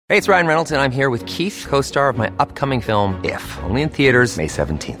Hey, it's Ryan Reynolds, and I'm here with Keith, co-star of my upcoming film, If, only in theaters May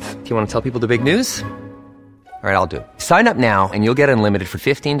 17th. Do you want to tell people the big news? All right, I'll do it. Sign up now and you'll get unlimited for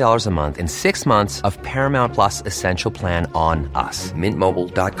 $15 a month and 6 months of Paramount Plus Essential Plan on us.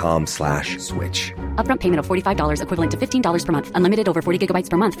 MintMobile.com/switch. Upfront payment of $45 equivalent to $15 per month. Unlimited over 40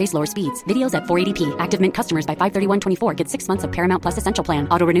 gigabytes per month. Face lower speeds. Videos at 480p. Active Mint customers by 531.24 get 6 months of Paramount Plus Essential Plan.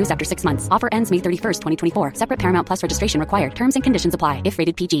 Auto renews after 6 months. Offer ends May 31st, 2024. Separate Paramount Plus registration required. Terms and conditions apply if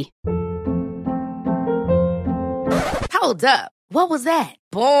rated PG. Hold up. What was that?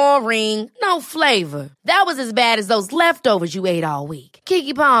 Boring. No flavor. That was as bad as those leftovers you ate all week.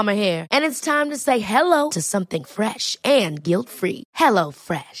 Keke Palmer here. And it's time to say hello to something fresh and guilt-free. Hello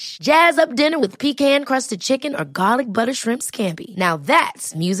Fresh. Jazz up dinner with pecan-crusted chicken or garlic butter shrimp scampi. Now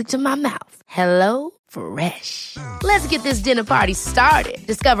that's music to my mouth. Hello Fresh. Let's get this dinner party started.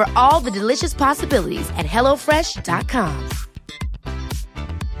 Discover all the delicious possibilities at HelloFresh.com.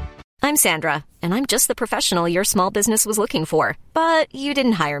 I'm Sandra, and I'm just the professional your small business was looking for. But you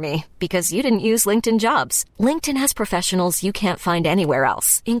didn't hire me because you didn't use LinkedIn Jobs. LinkedIn has professionals you can't find anywhere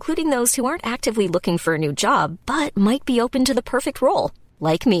else, including those who aren't actively looking for a new job, but might be open to the perfect role,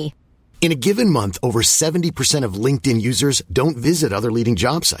 like me. In a given month, over 70% of LinkedIn users don't visit other leading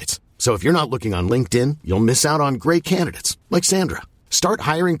job sites. So if you're not looking on LinkedIn, you'll miss out on great candidates, like Sandra. Start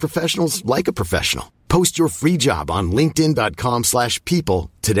hiring professionals like a professional. Post your free job on linkedin.com/people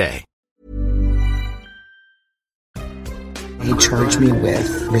today. He charged me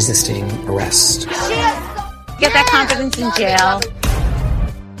with resisting arrest. Get that confidence in jail.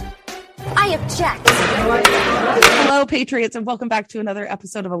 I object. Hello, Patriots, and welcome back to another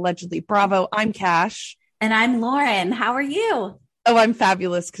episode of Allegedly Bravo. I'm Cash. And I'm Lauren. How are you? Oh, I'm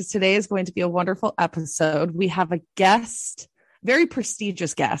fabulous, because today is going to be a wonderful episode. We have a guest, very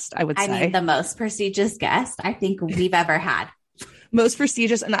prestigious guest, I would say. I mean, the most prestigious guest I think we've ever had. Most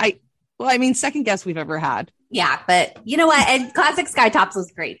prestigious, and second guest we've ever had. Yeah, but you know what? And Classic Skytops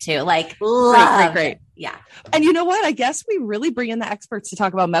was great too. Like, great. Yeah. And you know what? I guess we really bring in the experts to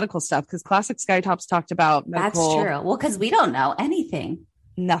talk about medical stuff, because Classic Skytops talked about medical. That's true. Well, because we don't know anything.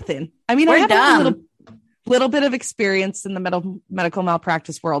 Nothing. I mean, we're I have dumb. a little bit of experience in the medical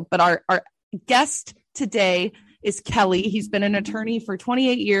malpractice world, but our guest today is Kelly. He's been an attorney for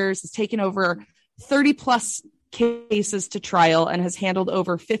 28 years, has taken over 30 plus cases to trial, and has handled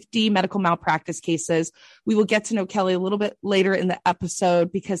over 50 medical malpractice cases. We will get to know Kelly a little bit later in the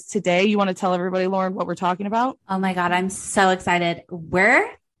episode, because today, you want to tell everybody, Lauren, what we're talking about? Oh my God, I'm so excited. We're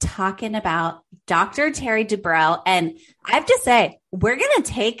talking about Dr. Terry Dubrow, and I have to say, we're going to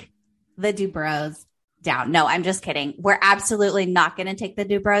take the Dubrows down. No, I'm just kidding. We're absolutely not going to take the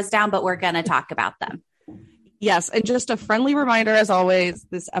Dubrows down, but we're going to talk about them. Yes. And just a friendly reminder, as always,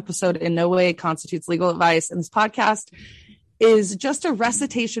 this episode in no way constitutes legal advice. And this podcast is just a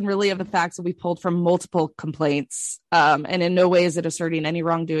recitation, really, of the facts that we pulled from multiple complaints. And in no way is it asserting any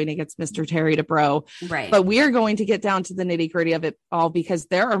wrongdoing against Mr. Terry Dubrow. Right. But we are going to get down to the nitty gritty of it all, because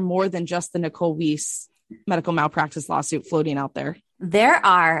there are more than just the Nicole Weiss medical malpractice lawsuit floating out there. There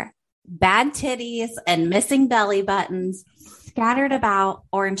are bad titties and missing belly buttons scattered about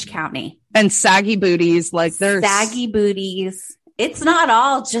Orange County. And saggy booties, like there's saggy booties. It's not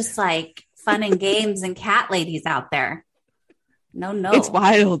all just like fun and games and cat ladies out there. No. It's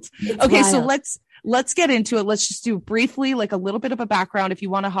wild. It's okay, wild. so let's get into it. Let's just do briefly, like a little bit of a background, if you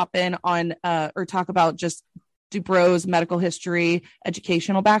want to hop in on or talk about just Dubrow's medical history,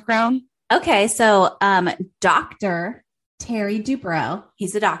 educational background. Okay, so Dr. Terry Dubrow,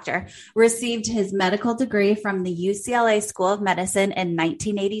 he's a doctor, received his medical degree from the UCLA School of Medicine in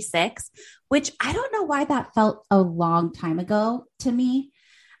 1986, which I don't know why that felt a long time ago to me.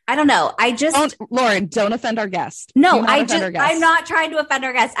 I don't know. Lauren, don't offend our guest. No, I'm not trying to offend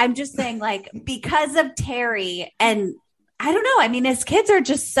our guest. I'm just saying, like, because of Terry, and I don't know. I mean, his kids are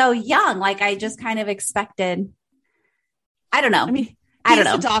just so young. Like, I just kind of expected, I don't know. I mean, I don't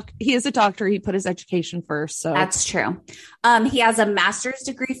know. He is a doctor. He put his education first. So that's true. He has a master's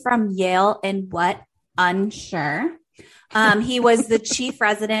degree from Yale in what? Unsure. He was the chief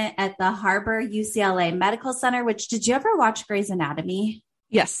resident at the Harbor UCLA Medical Center, which, did you ever watch Grey's Anatomy?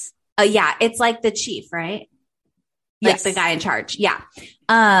 Yes. Yeah. It's like the chief, right? Like yes. The guy in charge. Yeah.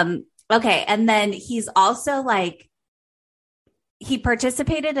 Okay. And then he's also like, he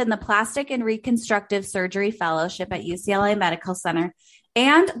participated in the Plastic and Reconstructive Surgery Fellowship at UCLA Medical Center.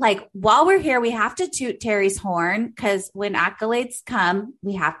 And like, while we're here, we have to toot Terry's horn, because when accolades come,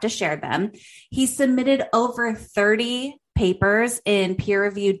 we have to share them. He submitted over 30 papers in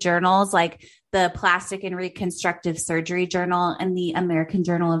peer-reviewed journals like the Plastic and Reconstructive Surgery Journal and the American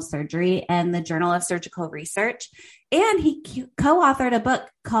Journal of Surgery and the Journal of Surgical Research. And he co-authored a book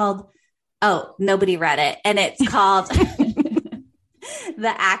called, nobody read it. And it's called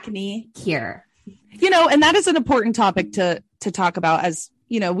The Acne Cure. And that is an important topic to talk about, as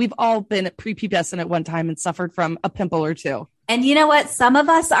we've all been prepubescent at one time and suffered from a pimple or two. And you know what? Some of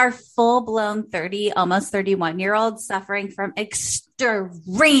us are full-blown 30, almost 31-year-olds suffering from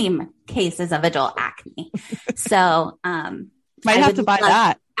extreme cases of adult acne. So might have to buy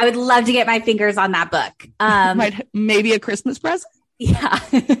that. I would love to get my fingers on that book. Maybe a Christmas present? Yeah.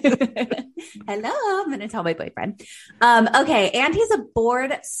 Hello. I'm going to tell my boyfriend. Okay. And he's a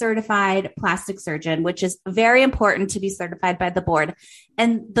board certified plastic surgeon, which is very important to be certified by the board.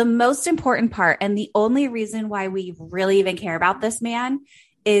 And the most important part, and the only reason why we really even care about this man,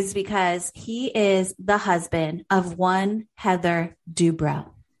 is because he is the husband of one Heather Dubrow.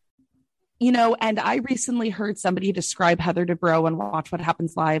 And I recently heard somebody describe Heather Dubrow and Watch What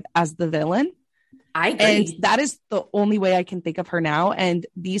Happens Live as the villain. I agree. And that is the only way I can think of her now. And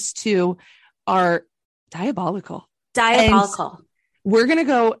these two are diabolical. Diabolical. And we're going to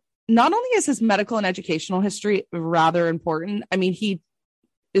go, not only is his medical and educational history rather important. I mean, he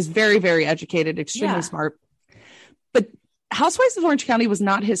is very, very educated, extremely smart. But Housewives of Orange County was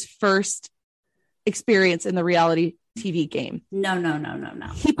not his first experience in the reality TV game.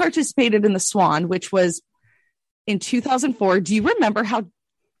 No. He participated in The Swan, which was in 2004. Do you remember how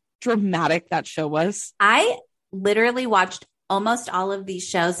dramatic that show was? I literally watched almost all of these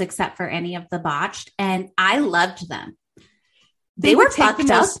shows except for any of the botched, and I loved them. They were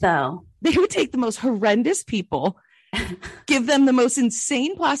fucked up though. They would take the most horrendous people, give them the most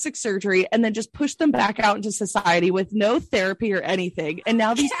insane plastic surgery, and then just push them back out into society with no therapy or anything. And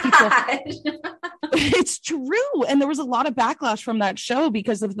now these people, it's true. And there was a lot of backlash from that show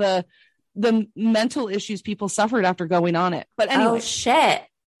because of the mental issues people suffered after going on it. But anyway. Oh shit.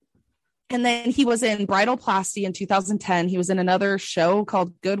 And then he was in Bridalplasty in 2010. He was in another show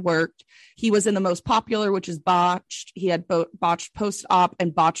called Good Work. He was in the most popular, which is Botched. He had Botched Post-Op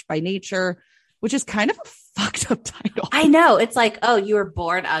and Botched by Nature, which is kind of a fucked up title. I know. It's like, oh, you were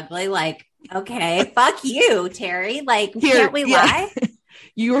born ugly. Like, okay, fuck you, Terry. Like, can't we lie?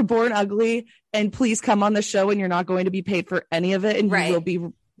 You were born ugly, and please come on the show, and you're not going to be paid for any of it, and you will be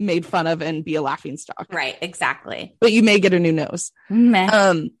made fun of and be a laughingstock. Right, exactly. But you may get a new nose.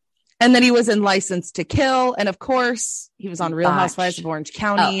 Meh. And then he was in License to Kill. And of course, he was on Real Housewives of Orange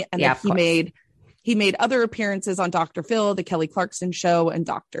County. And then he made other appearances on Dr. Phil, The Kelly Clarkson Show, and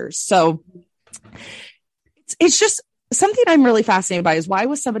Doctors. So it's just something I'm really fascinated by is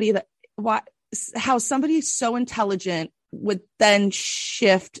how somebody so intelligent would then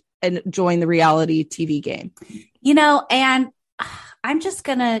shift and join the reality TV game. And I'm just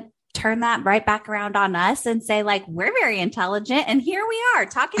going to turn that right back around on us and say, like, we're very intelligent, and here we are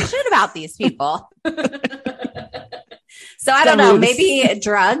talking shit about these people. So I don't know, maybe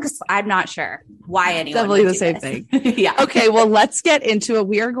drugs. I'm not sure why anyone. Definitely the same thing. Yeah. Okay, well, let's get into it.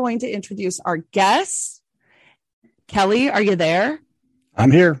 We are going to introduce our guests. Kelly, are you there? I'm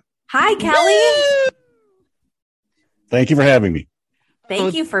here. Hi, Kelly. Thank you for having me.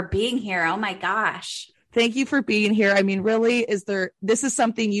 Thank you for being here. Oh my gosh. Thank you for being here. I mean, really, this is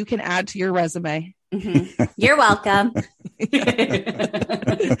something you can add to your resume. Mm-hmm. You're welcome.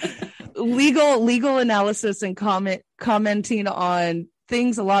 legal analysis and commenting on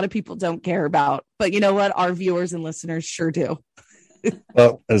things a lot of people don't care about. But you know what? Our viewers and listeners sure do.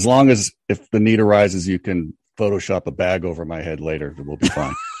 Well, as long as if the need arises, you can Photoshop a bag over my head later, we'll be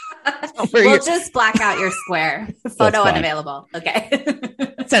fine. We'll just black out your square. Photo unavailable. Okay.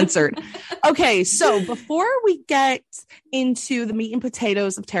 Censored. Okay, so before we get into the meat and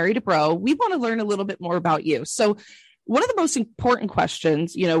potatoes of Terry Dubrow, we want to learn a little bit more about you. So one of the most important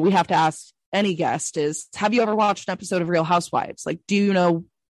questions, we have to ask any guest is, have you ever watched an episode of Real Housewives? Like, do you know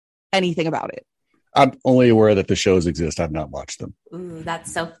anything about it? I'm only aware that the shows exist. I've not watched them. Ooh,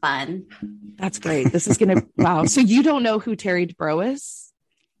 that's so fun. That's great. This is going to, wow. So you don't know who Terry Dubrow is?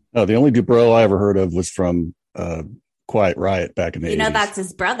 No, the only Dubrow I ever heard of was from Quiet Riot back in the 80s. That's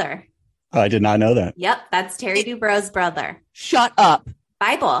his brother. I did not know that. Yep, that's Terry Dubrow's brother. Shut up.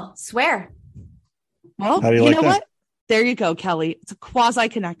 Bible, swear. Well, how do you like know that? What? There you go, Kelly. It's a quasi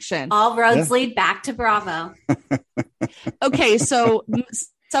connection. All roads lead back to Bravo. Okay, so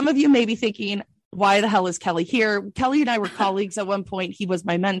some of you may be thinking, why the hell is Kelly here? Kelly and I were colleagues at one point. He was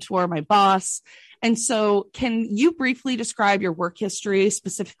my mentor, my boss. And so can you briefly describe your work history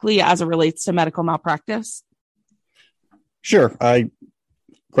specifically as it relates to medical malpractice? Sure. I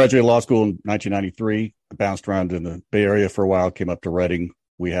graduated law school in 1993. I bounced around in the Bay Area for a while, came up to Reading.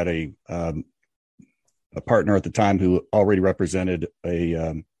 We had a partner at the time who already represented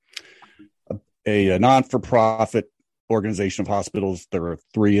a non-for-profit organization of hospitals. There are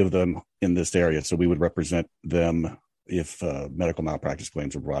 3 of them in this area, so we would represent them if medical malpractice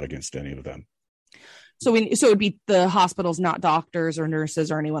claims were brought against any of them. So it would be the hospitals, not doctors or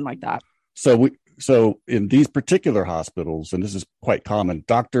nurses or anyone like that. So in these particular hospitals, and this is quite common,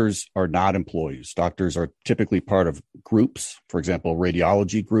 doctors are not employees. Doctors are typically part of groups. For example, a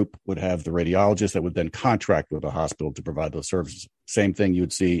radiology group would have the radiologist that would then contract with a hospital to provide those services. Same thing you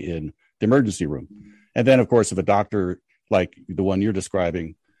would see in the emergency room. And then, of course, if a doctor like the one you're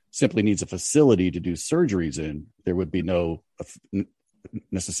describing simply needs a facility to do surgeries in, there would be no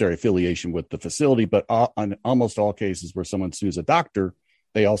necessary affiliation with the facility. But on almost all cases where someone sues a doctor,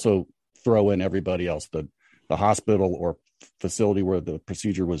 they also throw in everybody else, the hospital or facility where the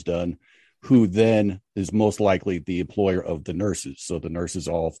procedure was done, who then is most likely the employer of the nurses. So the nurses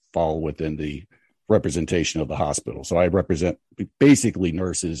all fall within the representation of the hospital. So I represent basically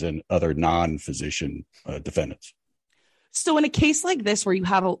nurses and other non-physician defendants. So in a case like this, where you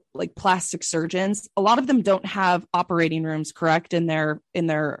have like plastic surgeons, a lot of them don't have operating rooms, correct, in their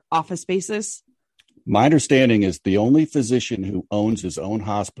office spaces? My understanding is the only physician who owns his own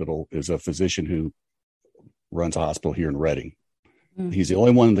hospital is a physician who runs a hospital here in Reading. He's the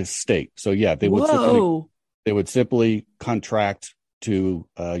only one in the state. So yeah, they would simply contract to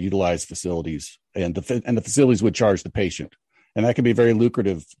utilize facilities, and the facilities would charge the patient, and that can be very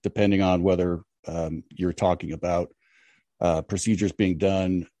lucrative depending on whether you're talking about procedures being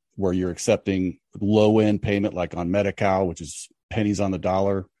done where you're accepting low end payment, like on Medi-Cal, which is pennies on the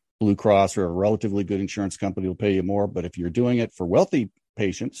dollar. Blue Cross or a relatively good insurance company will pay you more. But if you're doing it for wealthy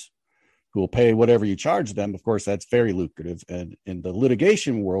patients who will pay whatever you charge them, of course, that's very lucrative. And in the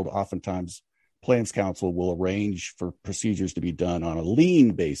litigation world, oftentimes plaintiffs' counsel will arrange for procedures to be done on a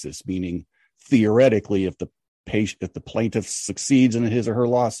lien basis, meaning theoretically, if the plaintiff succeeds in his or her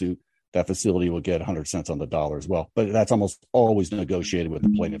lawsuit, that facility will get 100 cents on the dollar as well. But that's almost always negotiated with the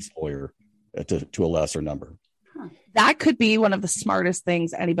plaintiff's lawyer to a lesser number. That could be one of the smartest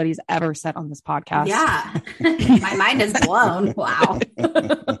things anybody's ever said on this podcast. Yeah. My mind is blown. Wow.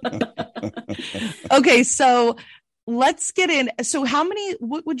 Okay. So let's get in. So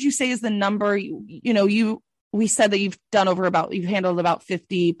what would you say is the number? We said that you've handled about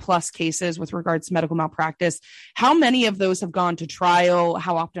 50 plus cases with regards to medical malpractice. How many of those have gone to trial?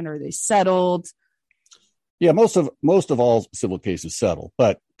 How often are they settled? Yeah, most of all civil cases settle,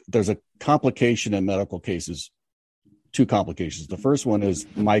 but there's a complication in medical cases. 2 complications. The first one is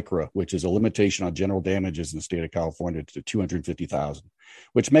MICRA, which is a limitation on general damages in the state of California to $250,000,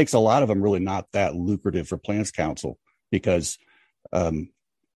 which makes a lot of them really not that lucrative for plaintiffs' counsel because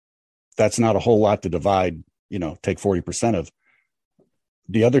that's not a whole lot to divide, take 40% of.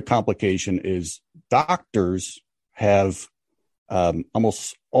 The other complication is doctors have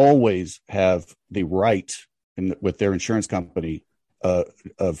almost always have the right with their insurance company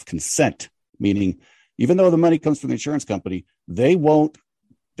of consent, meaning even though the money comes from the insurance company, they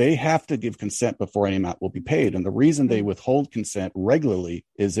have to give consent before any amount will be paid. And the reason they withhold consent regularly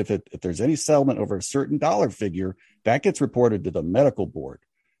is if there's any settlement over a certain dollar figure, that gets reported to the medical board.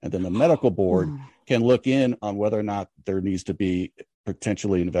 And then the medical board can look in on whether or not there needs to be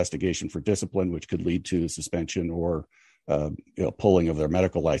potentially an investigation for discipline, which could lead to suspension or pulling of their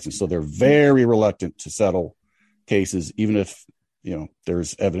medical license. So they're very reluctant to settle cases, even if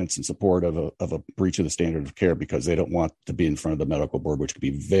there's evidence in support of a breach of the standard of care, because they don't want to be in front of the medical board, which could be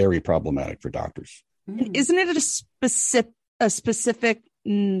very problematic for doctors. Isn't it a specific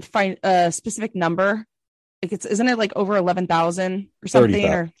number? Isn't it like over 11,000 or something,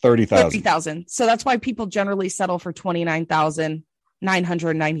 or 30,000? So that's why people generally settle for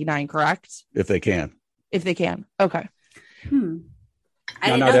 29,999, correct? If they can. Okay.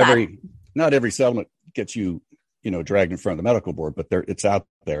 Not every settlement gets you dragged in front of the medical board, but it's out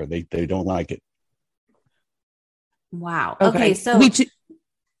there. They don't like it. Wow. Okay. So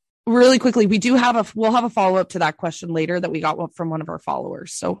really quickly, we'll have a follow-up to that question later that we got from one of our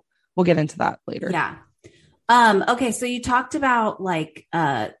followers. So we'll get into that later. Yeah. Okay. So you talked about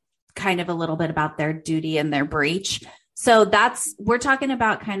kind of a little bit about their duty and their breach. So we're talking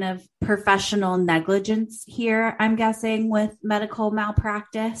about kind of professional negligence here, I'm guessing, with medical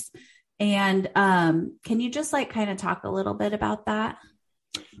malpractice. And can you just kind of talk a little bit about that?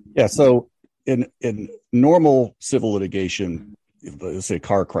 Yeah. So in normal civil litigation, let's say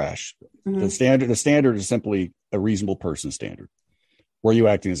car crash, the standard is simply a reasonable person standard. Were you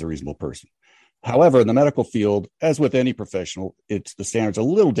acting as a reasonable person? However, in the medical field, as with any professional, the standard's a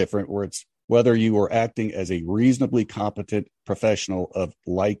little different, where it's whether you are acting as a reasonably competent professional of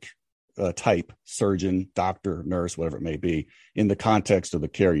like type, surgeon, doctor, nurse, whatever it may be, in the context of the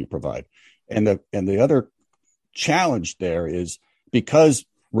care you provide. And the other challenge there is because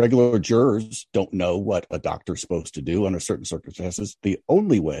regular jurors don't know what a doctor's supposed to do under certain circumstances, the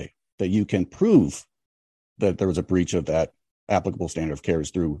only way that you can prove that there was a breach of that applicable standard of care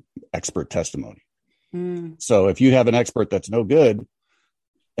is through expert testimony. So if you have an expert that's no good,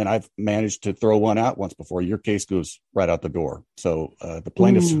 and I've managed to throw one out once before, your case goes right out the door. So the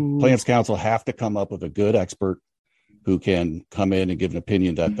plaintiff's counsel have to come up with a good expert who can come in and give an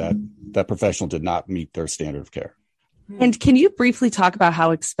opinion that professional did not meet their standard of care. And can you briefly talk about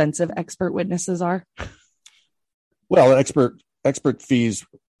how expensive expert witnesses are? Well, expert fees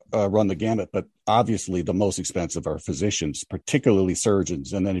run the gamut, but obviously the most expensive are physicians, particularly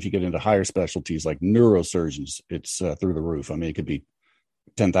surgeons. And then if you get into higher specialties like neurosurgeons, it's through the roof. I mean, it could be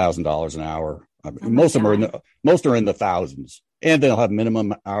 $10,000 an hour. I mean, most are in the thousands, and they'll have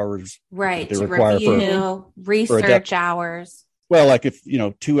minimum hours right they to require review, research hours. Well, like if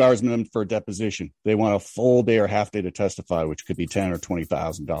 2 hours minimum for a deposition, they want a full day or half day to testify, which could be $10,000 or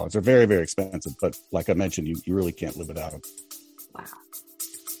 $20,000. They're very, very expensive, but like I mentioned, you really can't live without them. Wow.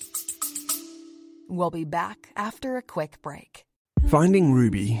 We'll be back after a quick break. Finding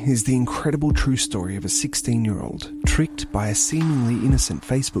Ruby is the incredible true story of a 16-year-old tricked by a seemingly innocent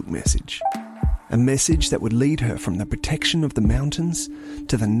Facebook message. A message that would lead her from the protection of the mountains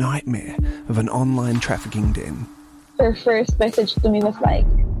to the nightmare of an online trafficking den. Her first message to me was like,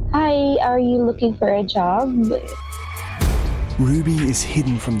 "Hi, are you looking for a job?" Ruby is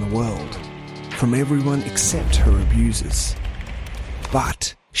hidden from the world, from everyone except her abusers.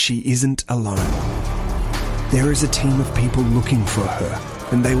 But she isn't alone. There is a team of people looking for her,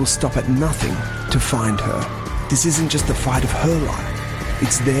 and they will stop at nothing to find her. This isn't just the fight of her life,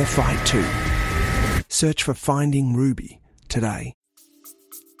 it's their fight too. Search for Finding Ruby today.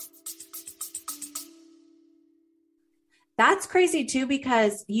 That's crazy too,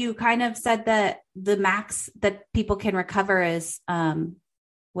 because you kind of said that the max that people can recover is,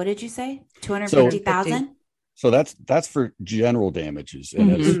 what did you say? 250,000? So that's for general damages.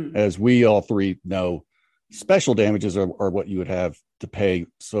 And as we all three know, special damages are what you would have to pay,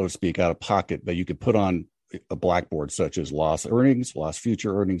 so to speak, out of pocket that you could put on a blackboard, such as lost earnings, lost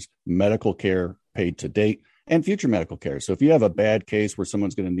future earnings, medical care paid to date, and future medical care. So if you have a bad case where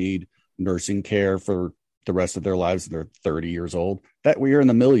someone's going to need nursing care for the rest of their lives, and they're 30 years old, that we are in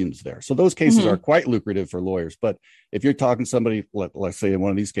the millions there. So those cases are quite lucrative for lawyers. But if you're talking somebody, let's say in one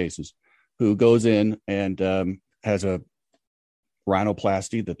of these cases, who goes in and has a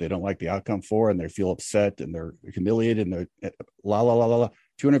rhinoplasty that they don't like the outcome for, and they feel upset and they're humiliated and they're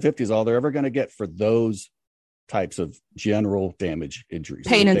 250 is all they're ever going to get for those types of general damage injuries,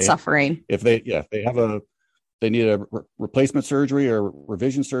 pain and suffering. If they need a replacement surgery or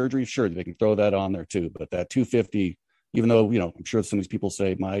revision surgery, sure, they can throw that on there too. But that 250, even though I'm sure some of these people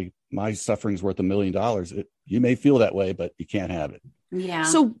say my suffering's worth $1 million, you may feel that way, but you can't have it. Yeah.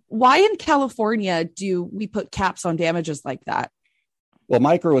 So why in California do we put caps on damages like that? Well,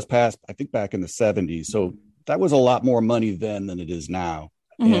 micro was passed, I think, back in the 70s. So that was a lot more money then than it is now.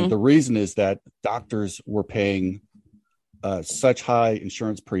 And the reason is that doctors were paying such high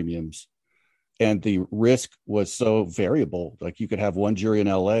insurance premiums, and the risk was so variable. Like you could have one jury in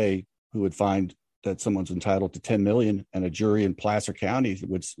LA who would find that someone's entitled to 10 million, and a jury in Placer County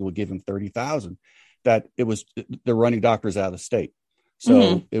would give him 30,000. That they're running doctors out of the state.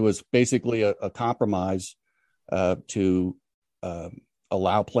 So it was basically a compromise to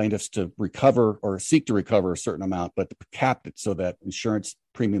allow plaintiffs to recover or seek to recover a certain amount, but capped it so that insurance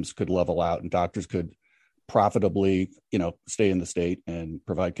premiums could level out and doctors could profitably, stay in the state and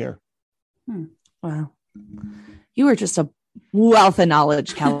provide care. Wow. You are just a wealth of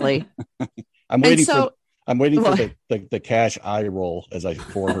knowledge, Kelly. I'm waiting for the cash eye roll as I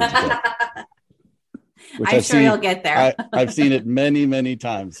forward. I'm sure you'll get there. I've seen it many, many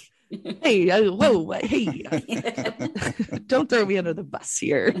times. Hey, whoa, hey. Don't throw me under the bus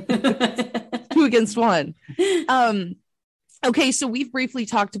here. 2 against 1. Okay, so we've briefly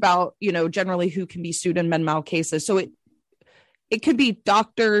talked about, generally who can be sued in med-mal cases. So it could be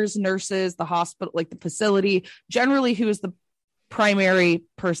doctors, nurses, the hospital, like the facility, generally who is the primary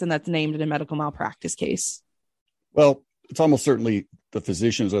person that's named in a medical malpractice case. Well, it's almost certainly the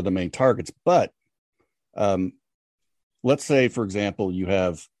physicians are the main targets, but let's say, for example, you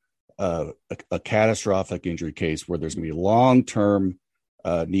have a catastrophic injury case where there's going to be a long-term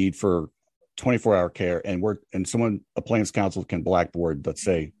need for 24-hour care, and a plaintiff's counsel can blackboard, let's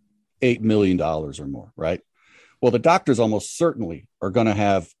say, $8 million or more, right? Well, the doctors almost certainly are going to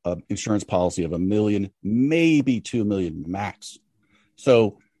have an insurance policy of $1 million, maybe $2 million max.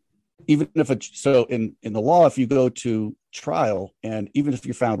 So even if in the law, if you go to trial and even if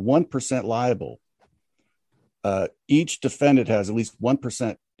you're found 1% liable, each defendant has at least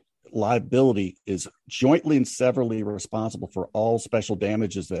 1% liability, is jointly and severally responsible for all special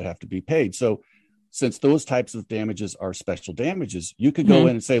damages that have to be paid. So since those types of damages are special damages, you could go in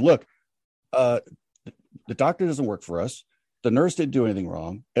and say, look, the doctor doesn't work for us. The nurse didn't do anything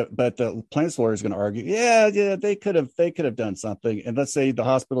wrong, but the plaintiff's lawyer is going to argue, yeah, they could have done something. And let's say the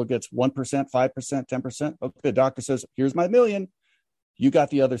hospital gets 1%, 5%, 10%. Okay, the doctor says, here's my $1 million. You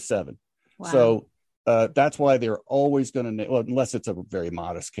got the other 7. Wow. So that's why they're always going to name, well, unless it's a very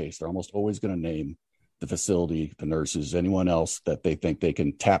modest case, they're almost always going to name the facility, the nurses, anyone else that they think they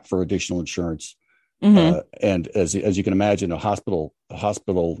can tap for additional insurance. And as you can imagine, a hospital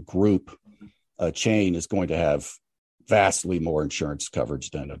group chain is going to have vastly more insurance coverage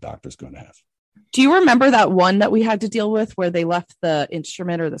than a doctor's going to have. Do you remember that one that we had to deal with where they left the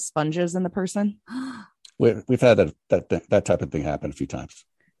instrument or the sponges in the person? We've had that type of thing happen a few times.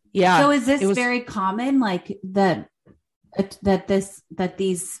 Yeah. So is this very common, like that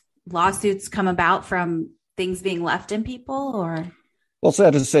these lawsuits come about from things being left in people, or? Well,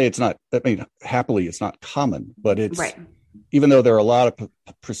 sad to say, it's not. I mean, happily, it's not common, but it's right. Even though there are a lot of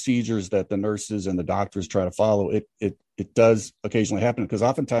procedures that the nurses and the doctors try to follow, it does occasionally happen, because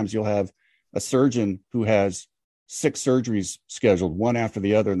oftentimes you'll have a surgeon who has 6 surgeries scheduled, one after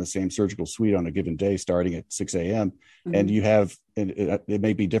the other in the same surgical suite on a given day, starting at 6 a.m. And you have, and it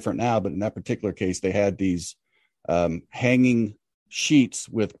may be different now, but in that particular case, they had these hanging sheets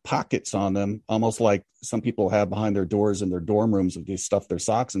with pockets on them, almost like some people have behind their doors in their dorm rooms that they stuff their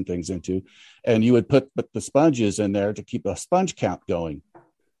socks and things into. And you would put the sponges in there to keep a sponge count going.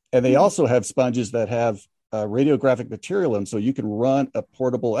 And they also have sponges that have radiographic material in, so you can run a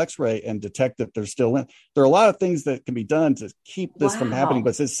portable x-ray and detect that they're still in. There are a lot of things that can be done to keep this from happening,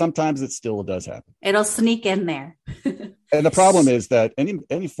 but sometimes it still does happen. It'll sneak in there. And the problem is that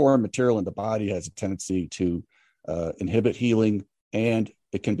any foreign material in the body has a tendency to inhibit healing, and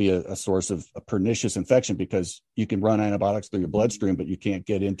it can be a source of a pernicious infection, because you can run antibiotics through your bloodstream, but you can't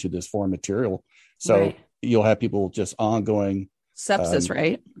get into this foreign material. So you'll have people just ongoing sepsis,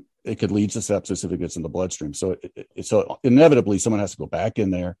 right? It could lead to sepsis if it gets in the bloodstream. So so inevitably someone has to go back in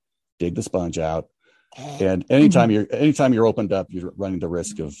there, dig the sponge out. And anytime you're opened up, you're running the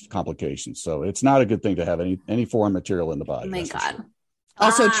risk of complications. So it's not a good thing to have any foreign material in the body. Oh my God. Sure.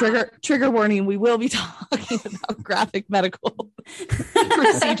 Also, trigger warning, we will be talking about graphic medical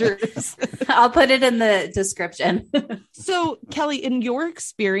procedures. I'll put it in the description. So, Kelly, in your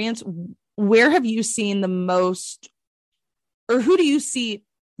experience, where have you seen the most, or who do you see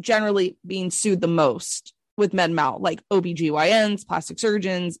generally being sued the most with med-mal, like OBGYNs, plastic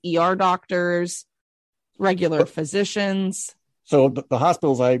surgeons, ER doctors, regular physicians? So the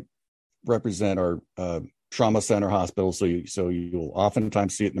hospitals I represent are trauma center hospitals. So you'll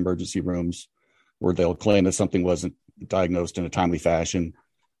oftentimes see it in emergency rooms where they'll claim that something wasn't diagnosed in a timely fashion.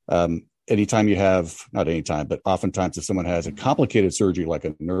 Anytime you have, not anytime, but oftentimes if someone has a complicated surgery, like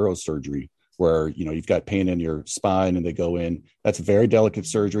a neurosurgery, where, you've got pain in your spine and they go in, that's a very delicate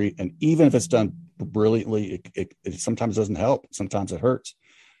surgery. And even if it's done brilliantly, it sometimes doesn't help. Sometimes it hurts.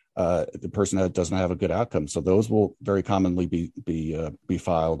 The person that doesn't have a good outcome. So those will very commonly be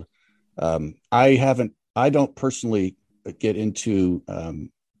filed. I don't personally get into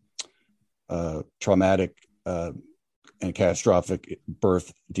traumatic and catastrophic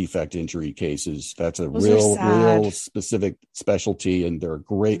birth defect injury cases. That's a real specific specialty, and there are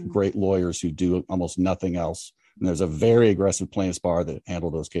great lawyers who do almost nothing else. And there's a very aggressive plaintiffs bar that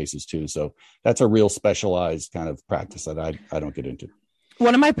handle those cases too. So that's a real specialized kind of practice that I don't get into.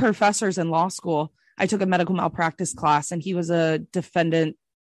 One of my professors in law school, I took a medical malpractice class, and he was a defendant.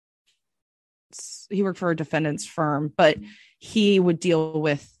 He worked for a defendant's firm, but he would deal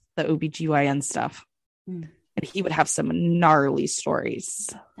with the OBGYN stuff. And he would have some gnarly stories.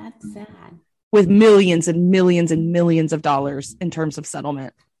 That's sad. With millions and millions and millions of dollars in terms of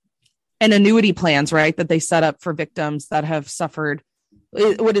settlement. And annuity plans, right? That they set up for victims that have suffered.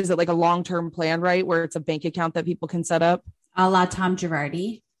 What is it, like a long-term plan, right? Where it's a bank account that people can set up? A la Tom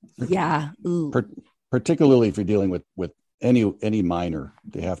Girardi. Yeah. Particularly if you're dealing with any minor,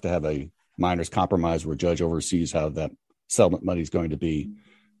 they have to have a minor's compromise where a judge oversees how that settlement money is going to be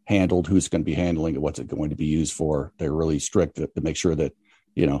handled, who's going to be handling it, what's it going to be used for. They're really strict to make sure that,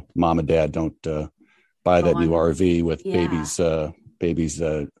 mom and dad don't buy that new RV with baby's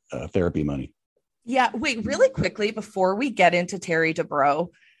therapy money. Yeah. Wait, really quickly, before we get into Terry Dubrow,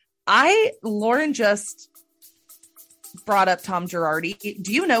 Lauren just brought up Tom Girardi.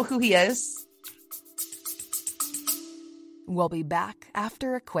 Do you know who he is? We'll be back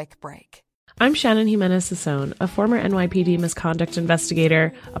after a quick break. I'm Shannon Jimenez-Sasson, a former NYPD misconduct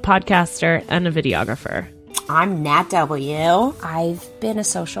investigator, a podcaster, and a videographer. I'm Nat W. I've been a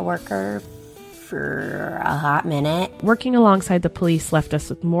social worker for a hot minute. Working alongside the police left us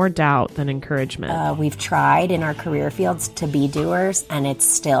with more doubt than encouragement. We've tried in our career fields to be doers, and it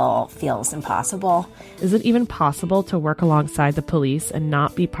still feels impossible. Is it even possible to work alongside the police and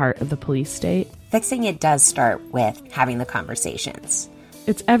not be part of the police state? Fixing it does start with having the conversations.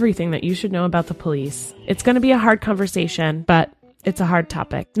 It's everything that you should know about the police. It's going to be a hard conversation, but it's a hard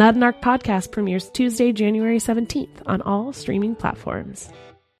topic. Not an Arc podcast premieres Tuesday, January 17th on all streaming platforms.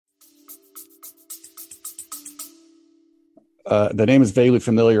 The name is vaguely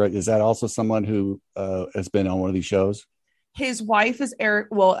familiar. Is that also someone who has been on one of these shows? His wife is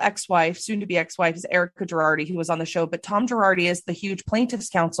ex-wife, soon to be ex-wife is Erica Girardi, who was on the show. But Tom Girardi is the huge plaintiff's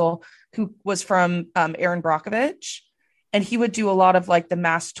counsel who was from Aaron Brockovich. And he would do a lot of like the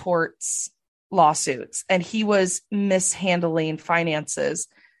mass torts lawsuits. And he was mishandling finances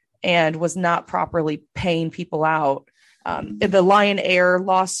and was not properly paying people out. The Lion Air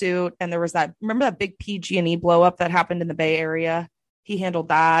lawsuit. And there was remember that big PG&E blow up that happened in the Bay Area? He handled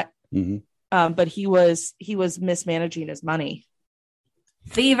that. Mm-hmm. But he was mismanaging his money.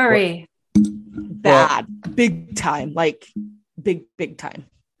 Thievery. Bad. Big time. Like big time.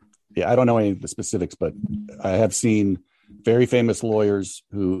 Yeah, I don't know any of the specifics, but I have seen very famous lawyers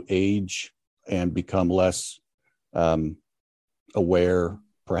who age and become less aware,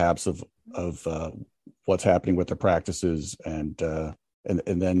 perhaps, of what's happening with their practices, and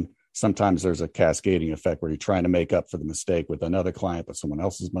then sometimes there's a cascading effect where you're trying to make up for the mistake with another client with someone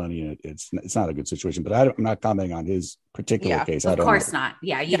else's money, and it's not a good situation. But I'm not commenting on his particular case. Of course not.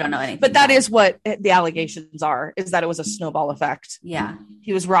 Yeah, you don't know anything. But that is what the allegations are: is that it was a snowball effect. Yeah,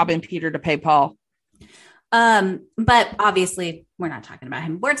 he was robbing Peter to pay Paul. But obviously we're not talking about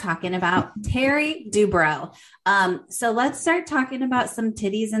him. We're talking about Terry Dubrow. So let's start talking about some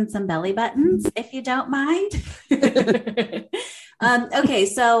titties and some belly buttons, if you don't mind. Okay,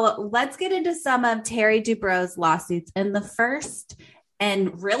 so let's get into some of Terry Dubrow's lawsuits. And the first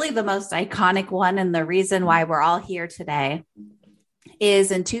and really the most iconic one, and the reason why we're all here today,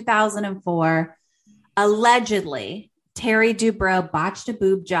 is in 2004, allegedly, Terry Dubrow botched a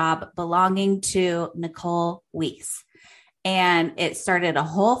boob job belonging to Nicole Weiss. And it started a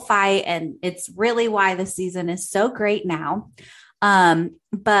whole fight, and it's really why the season is so great now.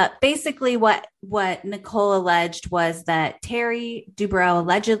 But basically what Nicole alleged was that Terry Dubrow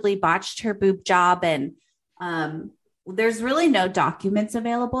allegedly botched her boob job, and there's really no documents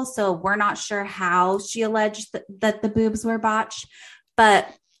available. So we're not sure how she alleged that the boobs were botched, but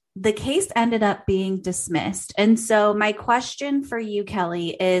the case ended up being dismissed. And so my question for you, Kelly,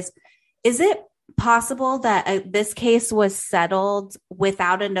 is it possible that this case was settled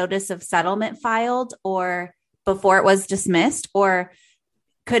without a notice of settlement filed or before it was dismissed? Or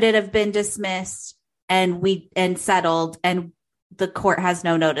could it have been dismissed and settled and the court has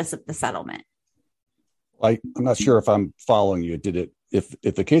no notice of the settlement? I'm not sure if I'm following you.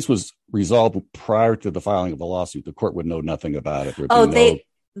 If the case was resolved prior to the filing of a lawsuit, the court would know nothing about it.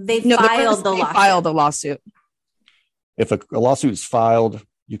 They filed the lawsuit. If a lawsuit is filed,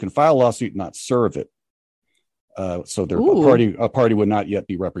 you can file a lawsuit and not serve it. So a party would not yet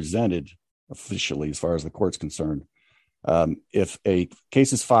be represented officially as far as the court's concerned. If a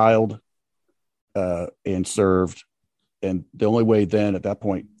case is filed and served, and the only way then at that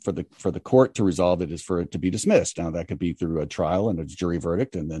point for the court to resolve it is for it to be dismissed. Now that could be through a trial and a jury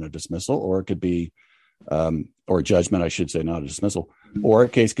verdict and then a dismissal, or it could be or a judgment, I should say, not a dismissal, or a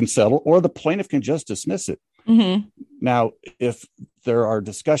case can settle, or the plaintiff can just dismiss it. Mm-hmm. Now, if there are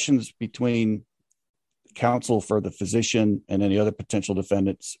discussions between counsel for the physician and any other potential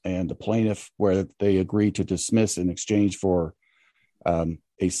defendants and the plaintiff where they agree to dismiss in exchange for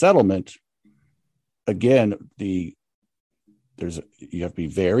a settlement, again, you have to be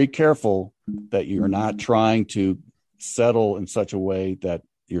very careful that you're not trying to settle in such a way that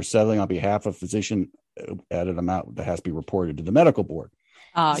you're settling on behalf of a physician at an amount that has to be reported to the medical board.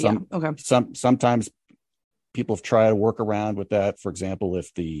 Sometimes people have tried to work around with that. For example,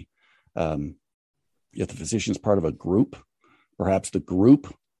 if the physician is part of a group, perhaps the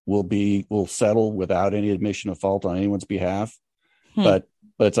group will settle without any admission of fault on anyone's behalf. But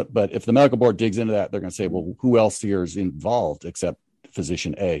if the medical board digs into that, they're going to say, well, who else here is involved except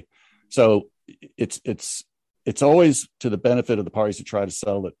physician A? So it's always to the benefit of the parties to try to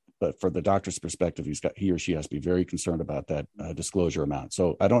settle it. But for the doctor's perspective, he or she has to be very concerned about that disclosure amount.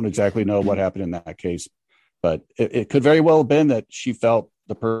 So I don't exactly know what happened in that case, but it could very well have been that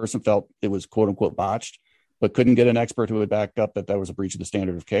the person felt it was quote unquote botched, but couldn't get an expert who would back up that was a breach of the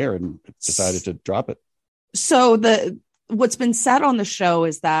standard of care and decided to drop it. So what's been said on the show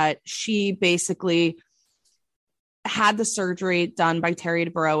is that she basically had the surgery done by Terry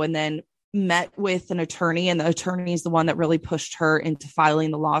Dubrow and then met with an attorney, and the attorney is the one that really pushed her into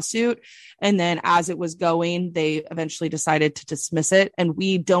filing the lawsuit. And then as it was going, they eventually decided to dismiss it. And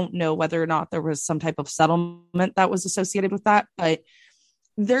we don't know whether or not there was some type of settlement that was associated with that. But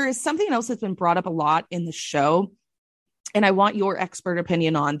there is something else that's been brought up a lot in the show, and I want your expert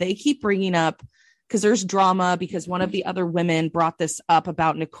opinion on. They keep bringing up, because there's drama, because one of the other women brought this up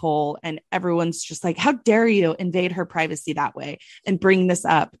about Nicole, and everyone's just like, how dare you invade her privacy that way and bring this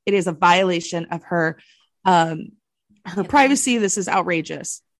up? It is a violation of her privacy. This is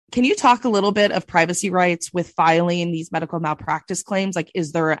outrageous. Can you talk a little bit of privacy rights with filing these medical malpractice claims? Like,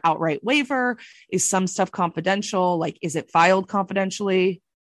 is there an outright waiver? Is some stuff confidential? Like, is it filed confidentially?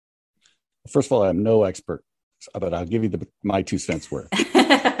 First of all, I'm no expert, but I'll give you my 2 cents worth.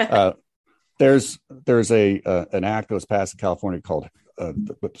 There's an act that was passed in California called,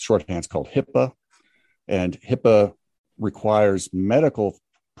 with shorthand's called HIPAA, and HIPAA requires medical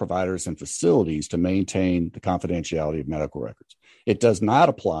providers and facilities to maintain the confidentiality of medical records. It does not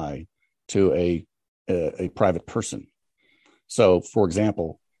apply to a private person. So, for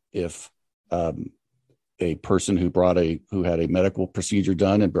example, if a person who had a medical procedure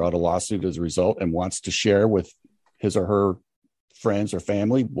done and brought a lawsuit as a result and wants to share with his or her friends or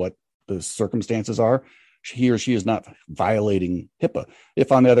family what the circumstances are, he or she is not violating HIPAA.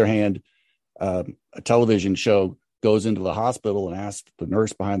 If, on the other hand, a television show goes into the hospital and asks the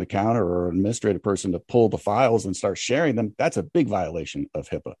nurse behind the counter or an administrative person to pull the files and start sharing them, that's a big violation of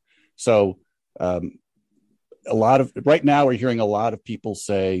HIPAA. So right now we're hearing a lot of people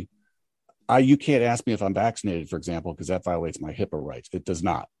say, you can't ask me if I'm vaccinated, for example, because that violates my HIPAA rights. It does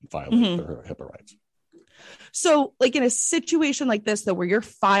not violate their HIPAA rights. So, like, in a situation like this, though, where you're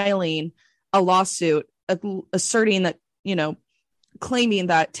filing a lawsuit asserting that, claiming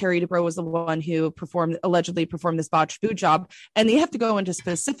that Terry Dubrow was the one who allegedly performed this botched boob job, and they have to go into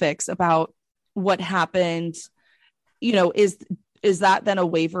specifics about what happened, is that then a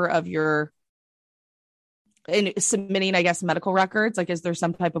waiver of your in submitting, I guess, medical records? Like, is there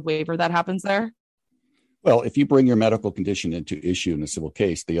some type of waiver that happens there? Well, if you bring your medical condition into issue in a civil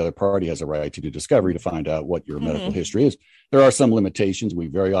case, the other party has a right to do discovery to find out what your medical history is. There are some limitations. We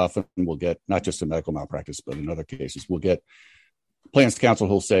very often will get, not just in medical malpractice, but in other cases, we'll get plaintiff's counsel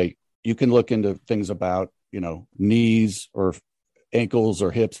who'll say, you can look into things about, knees or ankles or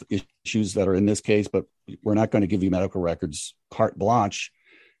hips issues that are in this case, but we're not going to give you medical records carte blanche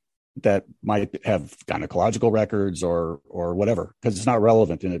that might have gynecological records or whatever, because it's not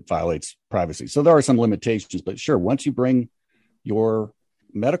relevant and it violates privacy. So there are some limitations, but sure, once you bring your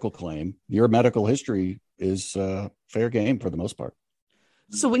medical claim, your medical history is fair game for the most part.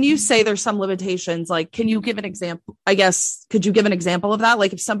 So when you say there's some limitations, like, can you give an example? I guess, could you give an example of that?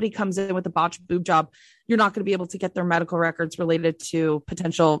 Like, if somebody comes in with a botched boob job, you're not going to be able to get their medical records related to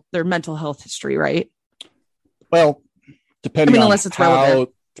their mental health history, right? Well, depending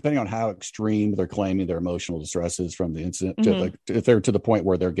on how extreme they're claiming their emotional distress is from the incident, if they're to the point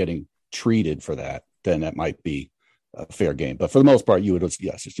where they're getting treated for that, then that might be a fair game. But for the most part, you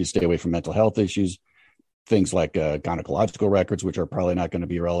stay away from mental health issues, things like gynecological records, which are probably not going to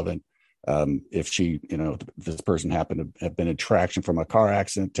be relevant. If this person happened to have been in traction from a car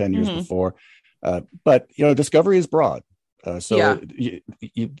accident 10 years before. But, discovery is broad. There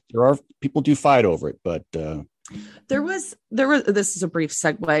are people do fight over it, but there was this is a brief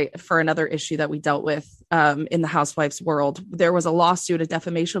segue for another issue that we dealt with in the housewives world. There was a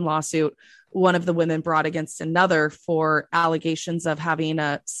defamation lawsuit one of the women brought against another for allegations of having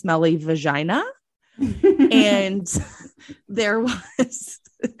a smelly vagina. And there was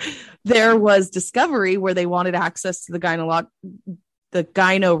discovery where they wanted access to the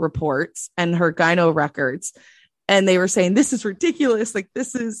gyno reports and her gyno records, and they were saying, this is ridiculous, like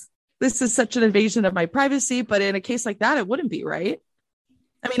this is such an invasion of my privacy. But in a case like that, it wouldn't be, right?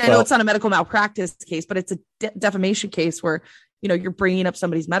 I mean, I know it's not a medical malpractice case, but it's a defamation case where you're bringing up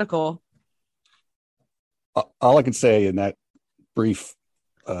somebody's medical. All I can say in that brief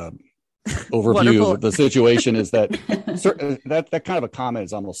overview of the situation is that that kind of a comment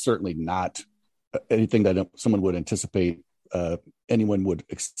is almost certainly not anything that someone would anticipate anyone would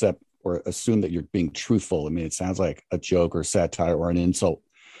accept or assume that you're being truthful. I mean, it sounds like a joke or satire or an insult.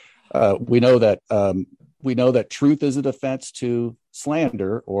 We know that truth is a defense to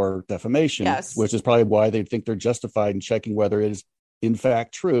slander or defamation, which is probably why they think they're justified in checking whether it is in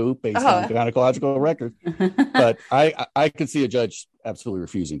fact true based on gynecological records. But I could see a judge absolutely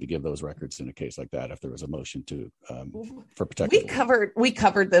refusing to give those records in a case like that if there was a motion to for protection. We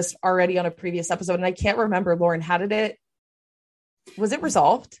covered this already on a previous episode, and I can't remember, Lauren, was it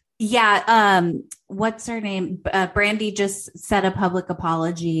resolved? Yeah. What's her name? Brandy just said a public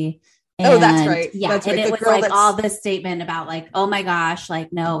apology. And, that's right. Yeah. That's right. And it was like all this statement about like, oh my gosh,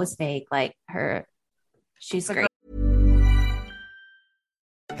 like, no, it was fake. Like she's great.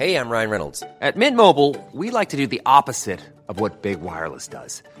 Hey, I'm Ryan Reynolds. At Mint Mobile, we like to do the opposite of what Big Wireless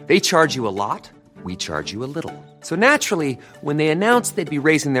does. They charge you a lot. We charge you a little. So naturally, when they announced they'd be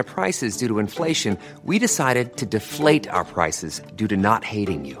raising their prices due to inflation, we decided to deflate our prices due to not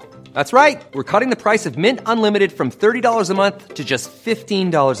hating you. That's right. We're cutting the price of Mint Unlimited from $30 a month to just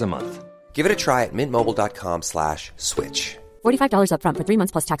 $15 a month. Give it a try at mintmobile.com/switch. $45 up front for 3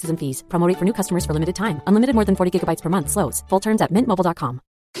 months plus taxes and fees. Promo rate for new customers for limited time. Unlimited more than 40 gigabytes per month. Slows full terms at mintmobile.com.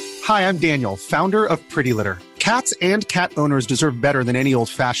 Hi, I'm Daniel, founder of Pretty Litter. Cats and cat owners deserve better than any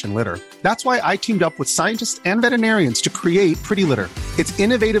old-fashioned litter. That's why I teamed up with scientists and veterinarians to create Pretty Litter. Its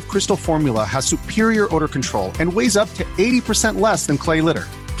innovative crystal formula has superior odor control and weighs up to 80% less than clay litter.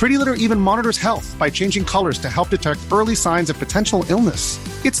 Pretty Litter even monitors health by changing colors to help detect early signs of potential illness.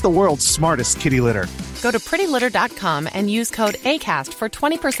 It's the world's smartest kitty litter. Go to prettylitter.com and use code ACAST for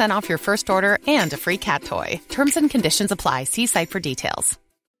 20% off your first order and a free cat toy. Terms and conditions apply. See site for details.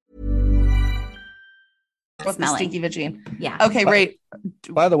 What's the stinky vagine? Yeah. Okay, right.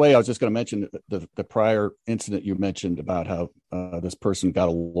 By the way, I was just going to mention the prior incident you mentioned about how this person got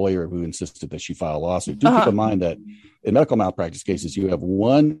a lawyer who insisted that she file a lawsuit. Do keep in mind that in medical malpractice cases, you have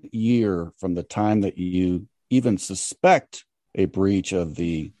 1 year from the time that you even suspect a breach of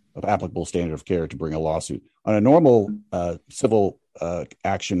the applicable standard of care to bring a lawsuit. On a normal civil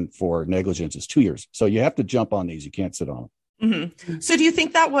action for negligence is 2 years. So you have to jump on these. You can't sit on them. Mm-hmm. So do you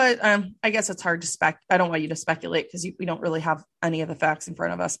think that would, I guess it's hard to I don't want you to speculate because we don't really have any of the facts in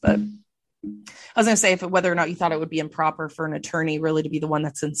front of us, but I was going to say whether or not you thought it would be improper for an attorney really to be the one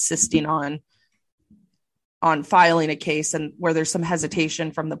that's insisting on filing a case and where there's some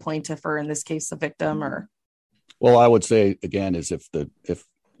hesitation from the plaintiff or in this case, the victim or. Well, I would say again, is if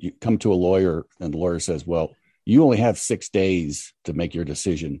you come to a lawyer and the lawyer says, well, you only have 6 days to make your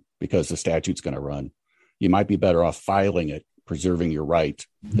decision because the statute's going to run. You might be better off filing it, preserving your right.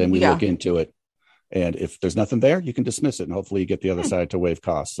 Then we look into it. And if there's nothing there, you can dismiss it. And hopefully you get the other side to waive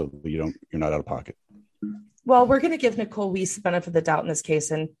costs so you're not out of pocket. Well, we're going to give Nicole Weiss the benefit of the doubt in this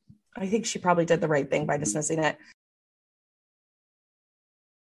case. And I think she probably did the right thing by dismissing it.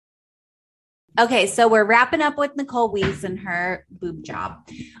 Okay, so we're wrapping up with Nicole Weiss and her boob job.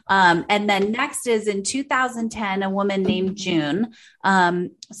 And then next is in 2010, a woman named June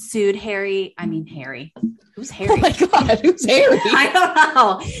sued Harry. Who's Harry? Oh my God, who's Harry? I don't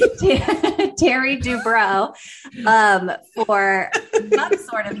know. Terry Dubrow for some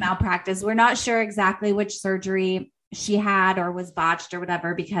sort of malpractice. We're not sure exactly which surgery she had or was botched or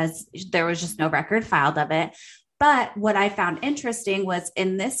whatever because there was just no record filed of it. But what I found interesting was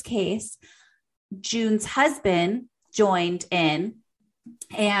in this case, June's husband joined in,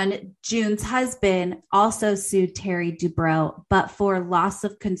 and June's husband also sued Terry Dubrow, but for loss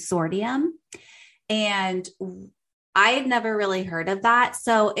of consortium. And I had never really heard of that.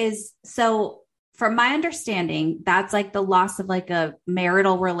 So from my understanding, that's like the loss of like a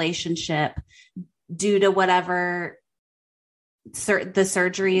marital relationship due to whatever the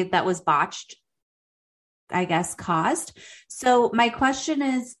surgery that was botched, I guess, caused. So my question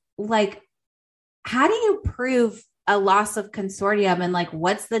is like, how do you prove a loss of consortium and like,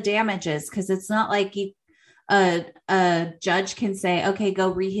 what's the damages? Cause it's not like a judge can say, okay,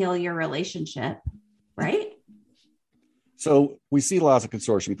 go reheal your relationship. Right. So we see loss of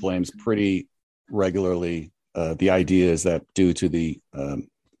consortium claims pretty regularly. The idea is that due to the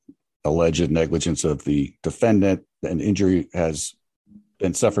alleged negligence of the defendant, an injury has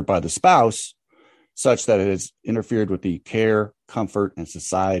been suffered by the spouse such that it has interfered with the care, comfort, and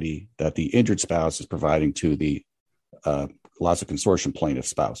society that the injured spouse is providing to the loss of consortium plaintiff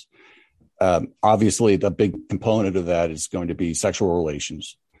spouse. Obviously, the big component of that is going to be sexual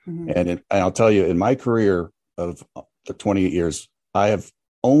relations. Mm-hmm. And I'll tell you, in my career of the 28 years, I have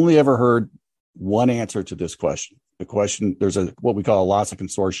only ever heard one answer to this question. The question, there's what we call a loss of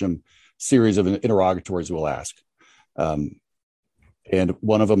consortium series of interrogatories we'll ask. And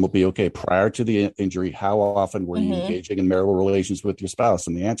one of them will be, okay, prior to the injury, how often were you engaging in marital relations with your spouse?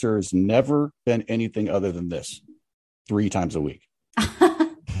 And the answer has never been anything other than this: 3 times a week. So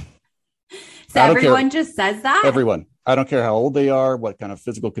everyone just says that? Everyone. I don't care how old they are, what kind of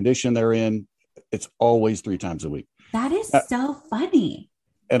physical condition they're in. It's always 3 times a week. That is so funny.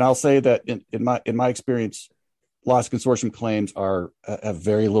 And I'll say that in my experience, loss consortium claims have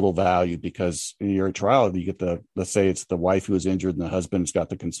very little value because in your trial, you get let's say it's the wife who is injured and the husband's got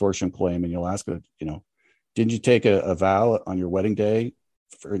the consortium claim, and you'll ask her, didn't you take a vow on your wedding day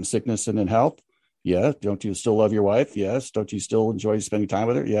for in sickness and in health? Yeah. Don't you still love your wife? Yes. Don't you still enjoy spending time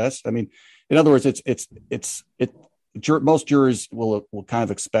with her? Yes. I mean, in other words, most jurors will kind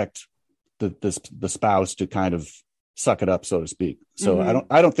of expect the spouse to kind of suck it up, so to speak. So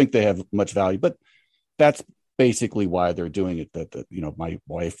I don't think they have much value, but that's basically why they're doing it. That my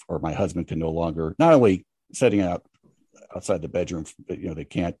wife or my husband can no longer not only setting out outside the bedroom, but they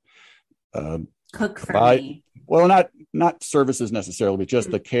can't cook for me. Well, not services necessarily, but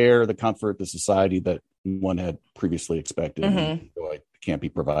just the care, the comfort, the society that one had previously expected. So it can't be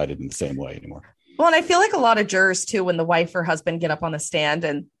provided in the same way anymore. Well, and I feel like a lot of jurors too, when the wife or husband get up on the stand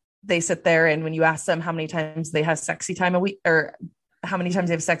and they sit there, and when you ask them how many times they have sexy time a week, or how many times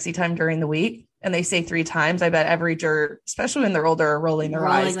they have sexy time during the week, and they say 3 times, I bet every juror, especially when they're older, are rolling their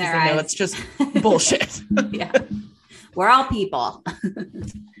eyes because they know it's just bullshit. Yeah. We're all people.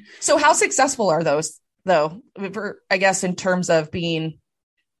 So how successful are those, though, I guess, in terms of being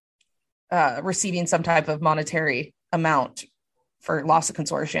receiving some type of monetary amount for loss of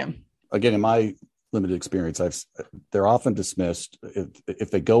consortium? Again, in my limited experience, they're often dismissed.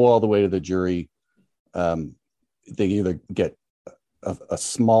 If they go all the way to the jury, they either get a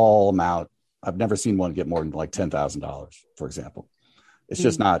small amount. I've never seen one get more than like $10,000, for example. It's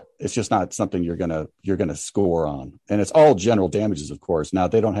just not something you're gonna score on, and it's all general damages, of course. Now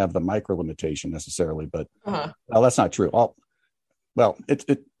they don't have the micro limitation necessarily, but well, that's not true.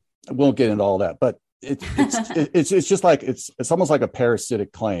 It won't get into all that, but it's just like it's almost like a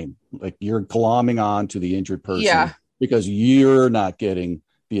parasitic claim, like you're glomming on to the injured person because you're not getting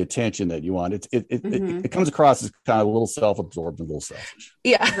the attention that you want. It comes across as kind of a little self-absorbed and a little selfish.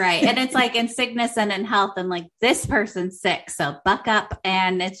 Yeah. Right. And it's like in sickness and in health, and like this person's sick, so buck up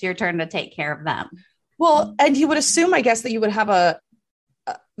and it's your turn to take care of them. Well, and you would assume, I guess, that you would have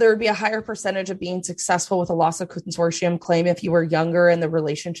there would be a higher percentage of being successful with a loss of consortium claim if you were younger and the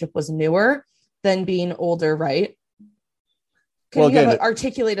relationship was newer than being older, right? Can you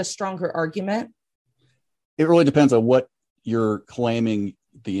articulate a stronger argument? It really depends on what you're claiming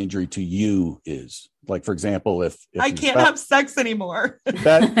the injury to you is. Like, for example, if I can't have sex anymore,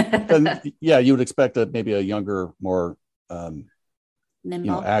 then you would expect maybe a younger, more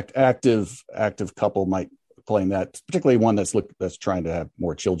active couple might claim that, particularly one that's trying to have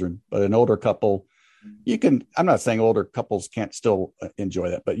more children. But an older couple, I'm not saying older couples can't still enjoy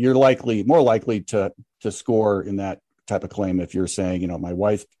that, but you're more likely to score in that type of claim if you're saying, my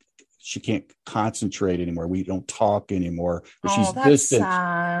wife, she can't concentrate anymore. We don't talk anymore. She's distant.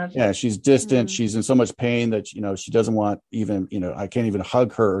 Sad. Yeah, she's distant. She's in so much pain that she doesn't want even I can't even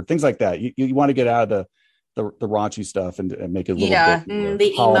hug her, or things like that. You want to get out of the raunchy stuff and make it a little bit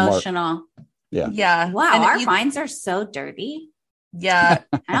the emotional. Yeah. Wow, and our minds are so dirty. Yeah,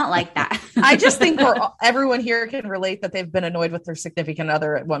 I don't like that. I just think everyone here can relate that they've been annoyed with their significant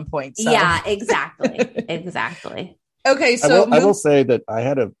other at one point. So. Yeah, exactly. Okay, so I will say that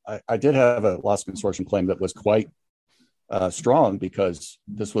I did have a loss consortium claim that was quite strong, because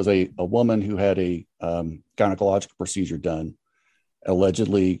this was a woman who had a gynecological procedure done,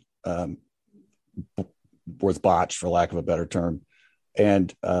 allegedly was botched, for lack of a better term,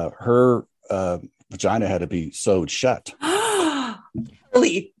 and her vagina had to be sewed shut.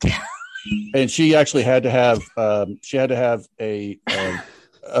 Really? And she actually had to have a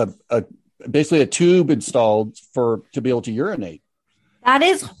basically a tube installed to be able to urinate. That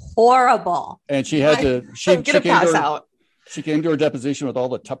is horrible. And she had she came to her deposition with all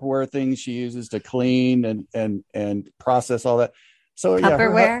the Tupperware things she uses to clean and process all that. So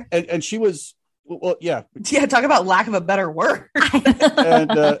Tupperware. And she was, talk about lack of a better word.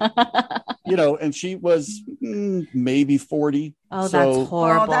 And and she was maybe 40. Oh, that's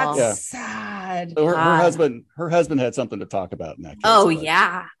horrible. Oh, that's sad. So her husband had something to talk about in that case. Oh,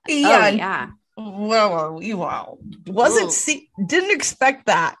 yeah. Wow. Didn't expect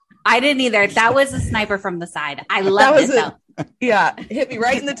that. I didn't either. That was a sniper from the side. I love it though. Yeah, hit me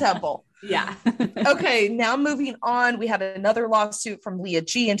right in the temple. Yeah. Okay, now moving on, we had another lawsuit from Leah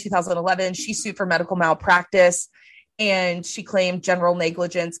G in 2011. She sued for medical malpractice, and she claimed general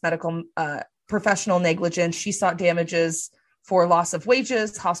negligence, professional negligence. She sought damages for loss of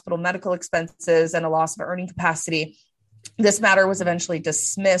wages, hospital medical expenses, and a loss of earning capacity. This matter was eventually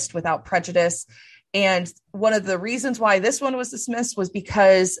dismissed without prejudice. And one of the reasons why this one was dismissed was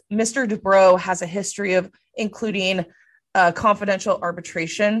because Mr. Dubrow has a history of including confidential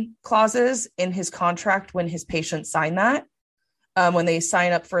arbitration clauses in his contract when his patients sign that, when they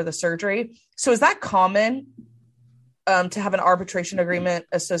sign up for the surgery. So is that common to have an arbitration agreement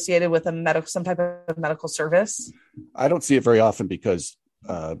associated with some type of medical service? I don't see it very often because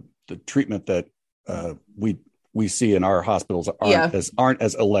the treatment that we see in our hospitals aren't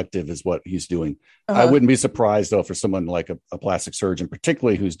as elective as what he's doing. I wouldn't be surprised though for someone like a plastic surgeon,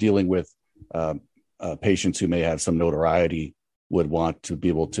 particularly who's dealing with patients who may have some notoriety, would want to be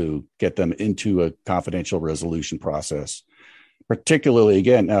able to get them into a confidential resolution process. Particularly,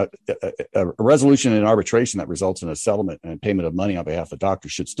 again, a resolution in arbitration that results in a settlement and payment of money on behalf of the doctor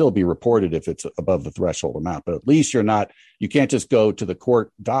should still be reported if it's above the threshold amount. But at least you can't just go to the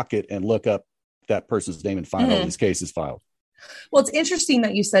court docket and look up that person's name and find all these cases filed. Well, it's interesting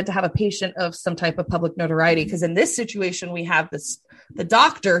that you said to have a patient of some type of public notoriety, because in this situation, we have the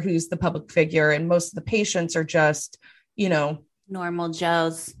doctor who's the public figure, and most of the patients are just, normal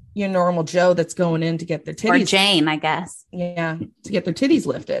Joes. Your normal Joe that's going in to get their titties. Or Jane, I guess. Yeah, to get their titties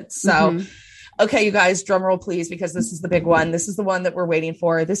lifted. So, okay, you guys, drum roll, please, because this is the big one. This is the one that we're waiting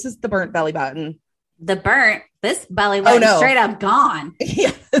for. This is the burnt belly button. This belly button straight up gone.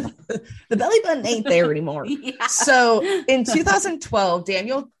 Yeah. The belly button ain't there anymore. Yeah. So in 2012,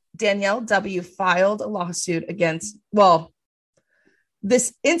 Danielle W. filed a lawsuit against,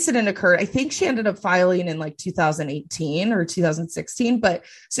 this incident occurred. I think she ended up filing in like 2018 or 2016. But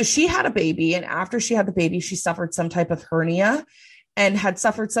so she had a baby, and after she had the baby, she suffered some type of hernia and had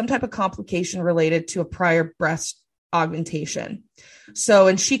suffered some type of complication related to a prior breast augmentation. So,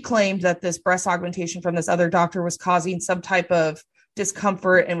 and she claimed that this breast augmentation from this other doctor was causing some type of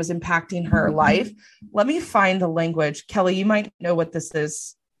discomfort and was impacting her life. Let me find the language. Kelly, you might know what this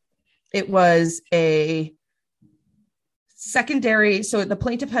is. It was a secondary. So the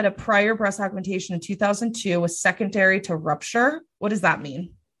plaintiff had a prior breast augmentation in 2002 was secondary to rupture. What does that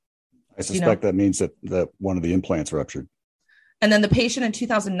mean? I suspect that means that one of the implants ruptured. And then the patient in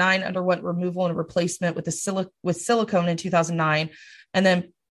 2009 underwent removal and replacement with silicone in 2009. And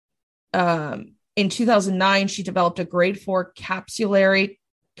then in 2009, she developed a grade 4 capsular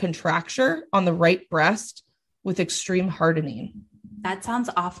contracture on the right breast with extreme hardening. That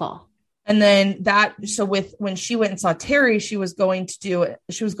sounds awful. And then when she went and saw Terry, she was going to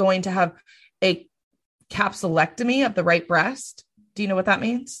have a capsulectomy of the right breast. Do you know what that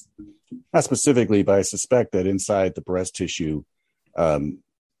means? Not specifically, but I suspect that inside the breast tissue,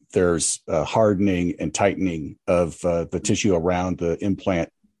 there's hardening and tightening of the tissue around the implant,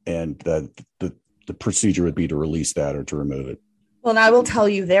 and the procedure would be to release that or to remove it. Well, and I will tell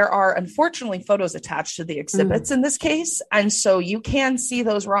you, there are unfortunately photos attached to the exhibits in this case. And so you can see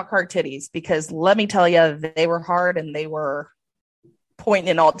those rock hard titties, because let me tell you, they were hard and they were pointing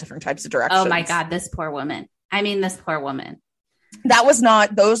in all different types of directions. Oh my God, this poor woman.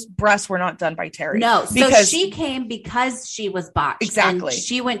 Those breasts were not done by Terry. No, so she came because she was botched. Exactly. And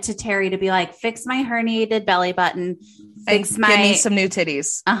she went to Terry to be like, fix my herniated belly button. Give me some new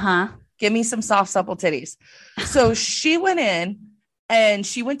titties. Give me some soft, supple titties. So she went in and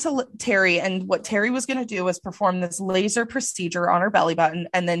she went to Terry, and what Terry was going to do was perform this laser procedure on her belly button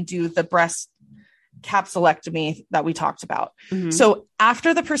and then do the breast capsulectomy that we talked about. So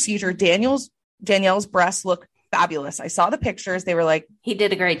after the procedure, Danielle's breasts look fabulous. I saw the pictures. They were like, he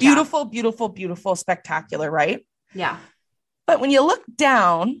did a great job. Beautiful, spectacular, right? Yeah. But when you look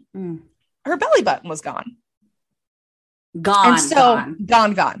down, her belly button was gone. Gone.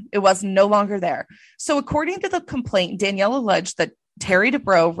 It was no longer there. So according to the complaint, Danielle alleged that Terry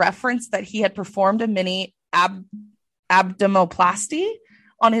Dubrow referenced that he had performed a mini abdominoplasty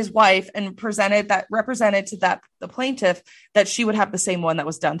on his wife and represented to the plaintiff that she would have the same one that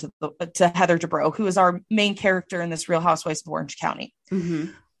was done to Heather Dubrow, who is our main character in this Real Housewives of Orange County.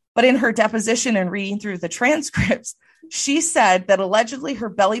 But in her deposition and reading through the transcripts, she said that allegedly her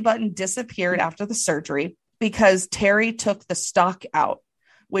belly button disappeared after the surgery because Terry took the stock out,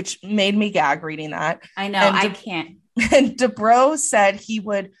 which made me gag reading that. I know, I can't. And Dubrow said he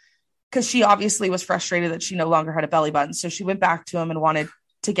would, because she obviously was frustrated that she no longer had a belly button. So she went back to him and wanted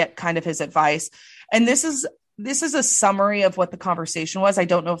to get kind of his advice. And this is a summary of what the conversation was. I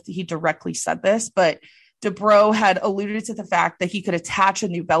don't know if he directly said this, but Dubrow had alluded to the fact that he could attach a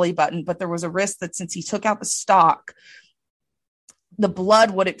new belly button, but there was a risk that since he took out the stock, the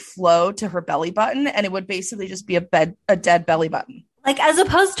blood wouldn't flow to her belly button, and it would basically just be a dead belly button. Like, as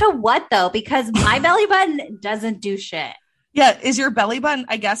opposed to what though? Because my belly button doesn't do shit. Yeah. Is your belly button?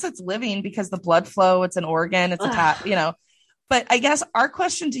 I guess it's living because the blood flow, it's an organ, it's attached, but I guess our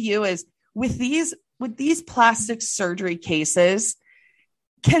question to you is with these plastic surgery cases,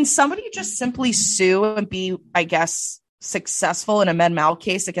 can somebody just simply sue and be, I guess, successful in a med-mal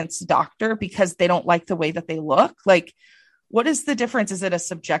case against a doctor because they don't like the way that they look? Like, what is the difference? Is it a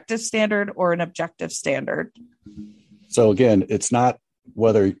subjective standard or an objective standard? So again, it's not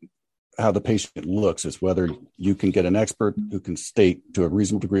whether how the patient looks, it's whether you can get an expert who can state to a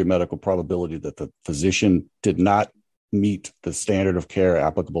reasonable degree of medical probability that the physician did not meet the standard of care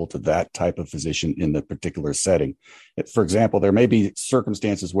applicable to that type of physician in the particular setting. For example, there may be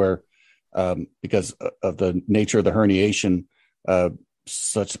circumstances where, because of the nature of the herniation,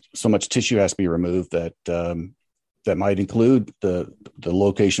 so much tissue has to be removed that that might include the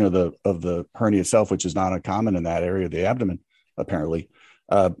location of the hernia itself, which is not uncommon in that area of the abdomen, apparently.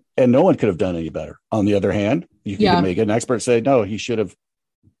 And no one could have done any better. On the other hand, you can make an expert say, no, he should have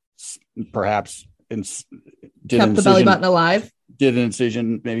perhaps kept the belly button alive, did an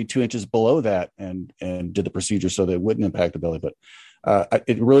incision maybe 2 inches below that, and did the procedure so that it wouldn't impact the belly. But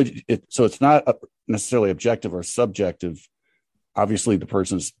so it's not necessarily objective or subjective. Obviously, the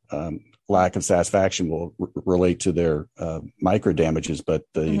person's lack of satisfaction will relate to their micro damages, but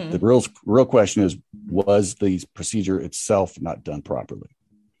the real question is, was the procedure itself not done properly?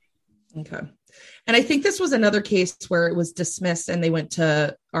 Okay. And I think this was another case where it was dismissed and they went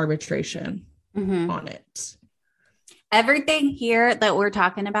to arbitration on it. Everything here that we're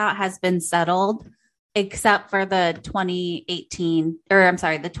talking about has been settled except for the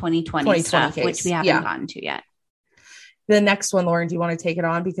 2020 stuff, case, which we haven't gotten to yet. The next one, Lauren, do you want to take it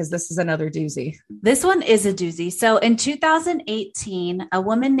on? Because this is another doozy. This one is a doozy. So in 2018, a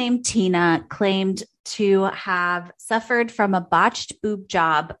woman named Tina claimed to have suffered from a botched boob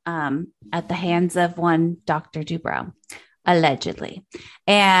job at the hands of one Dr. Dubrow, allegedly.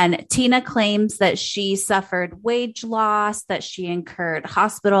 And Tina claims that she suffered wage loss, that she incurred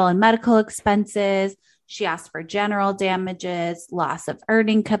hospital and medical expenses. She asked for general damages, loss of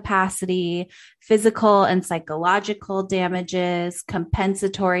earning capacity, physical and psychological damages,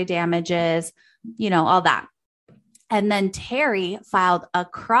 compensatory damages, all that. And then Terry filed a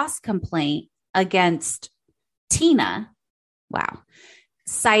cross complaint against Tina. Wow.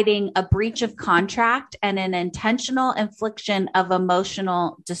 Citing a breach of contract and an intentional infliction of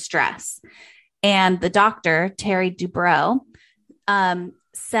emotional distress. And the doctor, Terry Dubrow,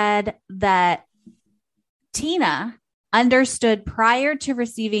 said that Tina understood prior to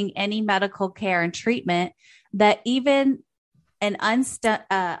receiving any medical care and treatment that even an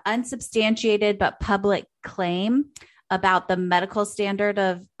unsubstantiated but public claim about the medical standard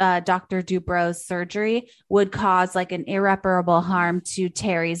of Dr. Dubrow's surgery would cause like an irreparable harm to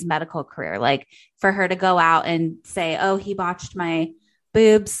Terry's medical career. Like for her to go out and say, oh, he botched my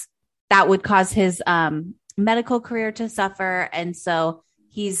boobs, that would cause his medical career to suffer. And so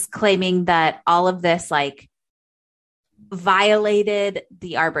he's claiming that all of this like violated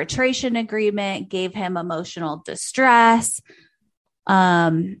the arbitration agreement, gave him emotional distress.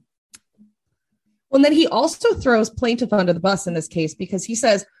 Well, and then he also throws plaintiff under the bus in this case because he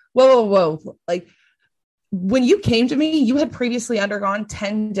says, whoa. Like when you came to me, you had previously undergone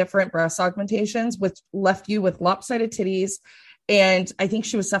 10 different breast augmentations, which left you with lopsided titties. And I think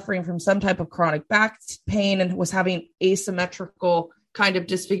she was suffering from some type of chronic back pain and was having asymmetrical kind of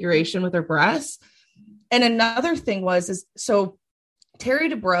disfiguration with her breasts. And another thing so Terry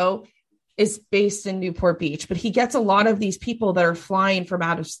Dubrow is based in Newport Beach, but he gets a lot of these people that are flying from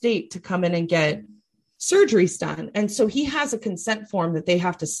out of state to come in and get surgeries done. And so he has a consent form that they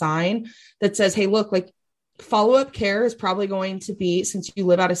have to sign that says, hey, look, like follow-up care is probably going to be, since you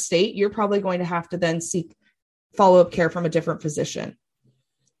live out of state, you're probably going to have to then seek follow-up care from a different physician.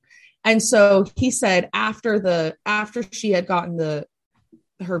 And so he said after she had gotten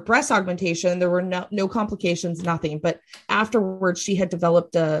her breast augmentation, there were no complications, nothing. But afterwards, she had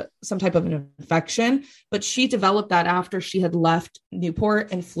developed some type of an infection. But she developed that after she had left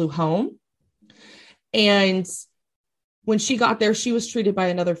Newport and flew home. And when she got there, she was treated by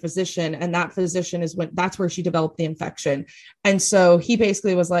another physician, and that physician that's where she developed the infection. And so he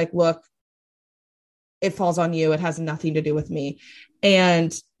basically was like, "Look, it falls on you. It has nothing to do with me."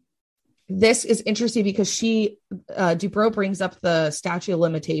 And this is interesting because Dubrow brings up the statute of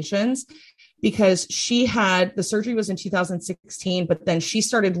limitations because the surgery was in 2016, but then she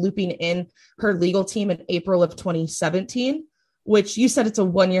started looping in her legal team in April of 2017, which you said it's a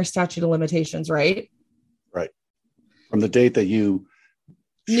 1-year statute of limitations, right? Right. From the date that you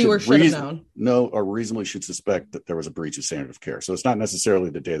knew or should have known. No, or reasonably should suspect that there was a breach of standard of care. So it's not necessarily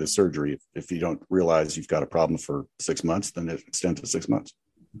the day of the surgery. If you don't realize you've got a problem for 6 months, then it extends to 6 months.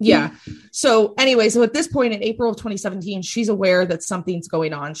 Yeah. So anyway, so at this point in April of 2017, she's aware that something's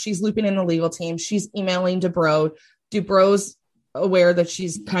going on. She's looping in the legal team. She's emailing Dubrow. Dubrow's aware that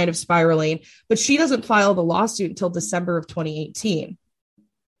she's kind of spiraling, but she doesn't file the lawsuit until December of 2018.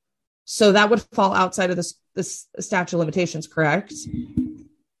 So that would fall outside of this statute of limitations, correct?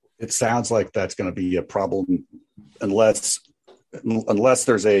 It sounds like that's going to be a problem unless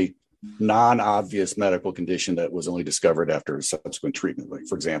there's a non-obvious medical condition that was only discovered after subsequent treatment. Like,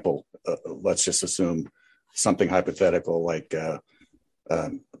 for example, let's just assume something hypothetical, like a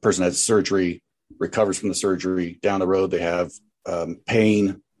person has surgery, recovers from the surgery, down the road they have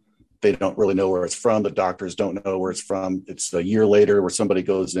pain. They don't really know where it's from. The doctors don't know where it's from. It's a year later where somebody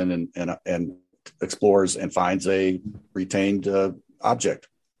goes in and explores and finds a retained object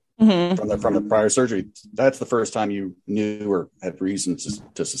from the prior surgery. That's the first time you knew or had reasons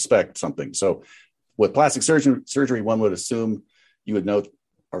to suspect something. So with plastic surgery, one would assume you would know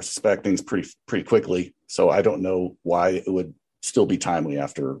or suspect things pretty quickly. So I don't know why it would still be timely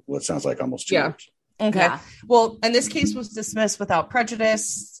after what sounds like almost 2 years. Okay. Yeah. Well, and this case was dismissed without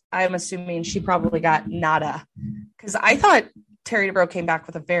prejudice. I'm assuming she probably got nada, because I thought Terry Dubrow came back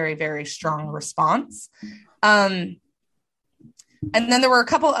with a very, very strong response. And then there were a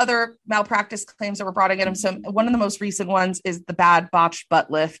couple other malpractice claims that were brought against him. So one of the most recent ones is the bad botched butt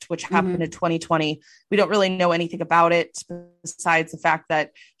lift, which happened in 2020. We don't really know anything about it besides the fact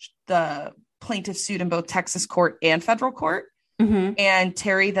that the plaintiff sued in both Texas court and federal court. And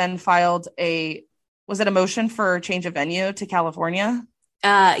Terry then filed was it a motion for change of venue to California?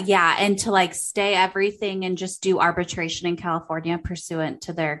 Yeah. And to like stay everything and just do arbitration in California pursuant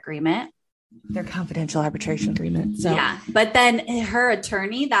to their agreement. Their confidential arbitration agreement. So yeah. But then her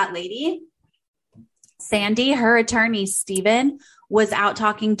attorney, that lady, Sandy, her attorney, Steven, was out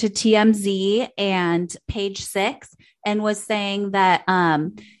talking to TMZ and Page 6 and was saying that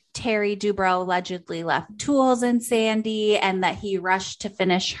Terry Dubrow allegedly left tools in Sandy and that he rushed to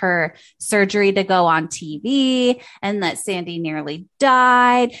finish her surgery to go on TV and that Sandy nearly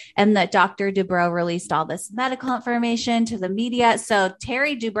died and that Dr. Dubrow released all this medical information to the media. So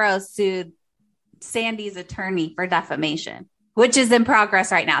Terry Dubrow sued Sandy's attorney for defamation, which is in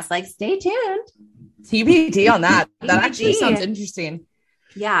progress right now. So like, stay tuned. TBD on that. That actually sounds interesting.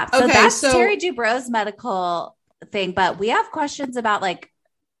 Yeah. So that's Terry Dubrow's medical thing, but we have questions about like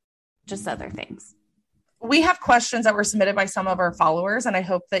just other things. We have questions that were submitted by some of our followers, and I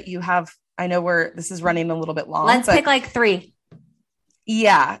hope that you have. I know this is running a little bit long. Let's pick like 3.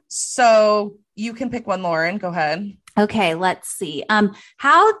 Yeah. So you can pick one, Lauren. Go ahead. Okay, let's see.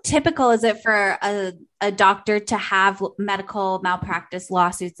 How typical is it for a doctor to have medical malpractice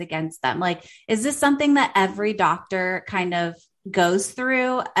lawsuits against them? Like, is this something that every doctor kind of goes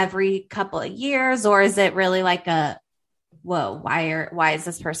through every couple of years, or is it really like why is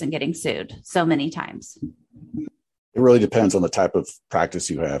this person getting sued so many times? It really depends on the type of practice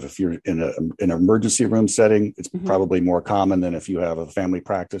you have. If you're in an emergency room setting, it's probably more common than if you have a family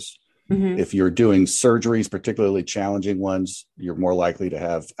practice. If you're doing surgeries, particularly challenging ones, you're more likely to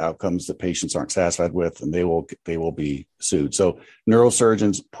have outcomes that patients aren't satisfied with, and they will be sued. So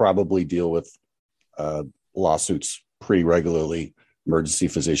neurosurgeons probably deal with lawsuits pretty regularly, emergency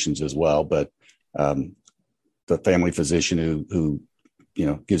physicians as well. But the family physician who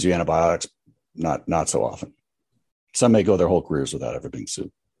gives you antibiotics, not so often. Some may go their whole careers without ever being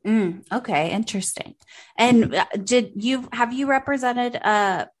sued. Okay, interesting. And have you represented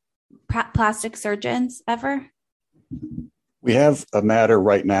plastic surgeons ever? We have a matter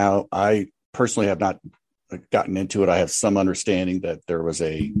right now. I personally have not gotten into it. I have some understanding that there was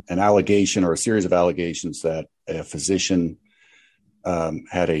an allegation or a series of allegations that a physician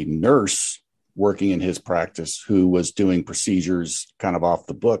had a nurse working in his practice who was doing procedures kind of off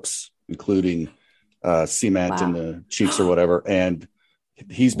the books, including cement in the cheeks or whatever. And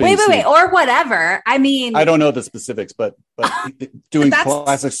he's been wait, or whatever. I mean, I don't know the specifics, but doing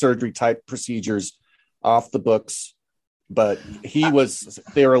plastic surgery type procedures off the books. But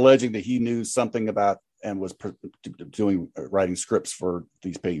they were alleging that he knew something about and was writing scripts for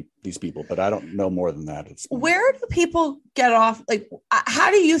these people. But I don't know more than that. Where do people get off? Like, how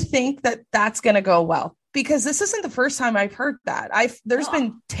do you think that that's going to go well? Because this isn't the first time I've heard that. There's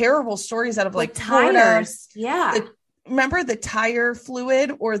been terrible stories out of like tires. Yeah. Remember the tire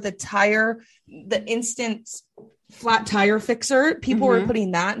fluid or the instant flat tire fixer? People were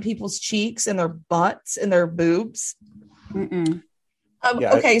putting that in people's cheeks and their butts and their boobs.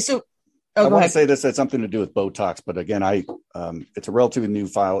 Okay, so I want to say this had something to do with Botox, but again, it's a relatively new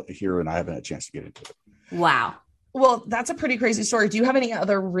file here, and I haven't had a chance to get into it. Wow. Well, that's a pretty crazy story. Do you have any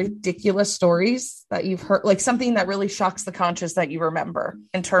other ridiculous stories that you've heard, like something that really shocks the conscious that you remember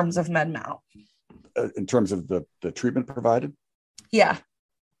in terms of med mal? In terms of the treatment provided? Yeah.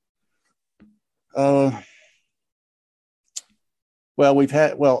 Well,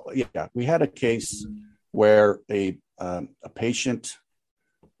 we had a case where a patient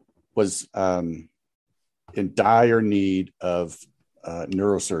was in dire need of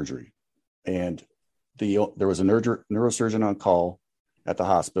neurosurgery, and there was a neurosurgeon on call at the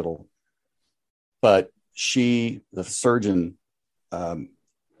hospital, but the surgeon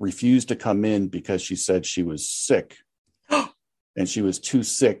refused to come in because she said she was sick, and she was too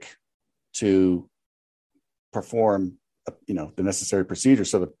sick to perform the necessary procedure.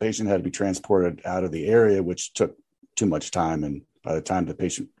 So the patient had to be transported out of the area, which took too much time. And by the time the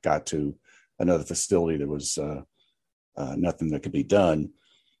patient got to another facility, there was nothing that could be done.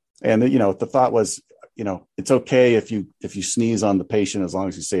 And the thought was, it's okay if you sneeze on the patient as long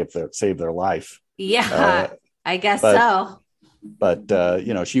as you save their life. Yeah, I guess so. But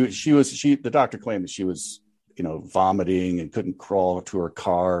the doctor claimed that she was vomiting and couldn't crawl to her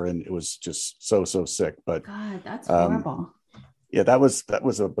car, and it was just so sick. But God, that's horrible. Yeah, that was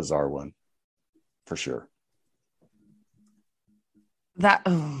a bizarre one for sure.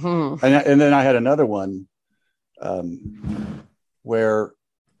 And then I had another one where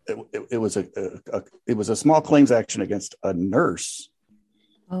it was a small claims action against a nurse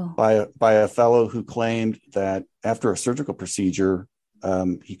by a fellow who claimed that after a surgical procedure,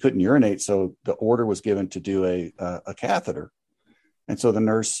 he couldn't urinate, so the order was given to do a catheter, and so the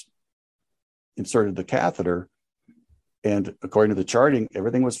nurse inserted the catheter, and according to the charting,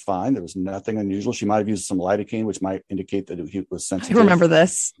 everything was fine. There was nothing unusual. She might have used some lidocaine, which might indicate that he was sensitive. I remember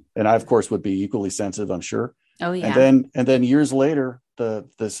this, and I, of course, would be equally sensitive, I'm sure. Oh yeah. And then years later,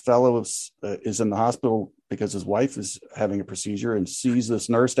 this fellow is in the hospital because his wife is having a procedure and sees this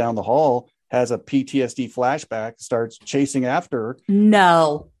nurse down the hall, has a PTSD flashback, starts chasing after her.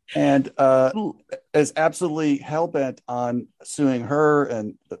 No. And is absolutely hell-bent on suing her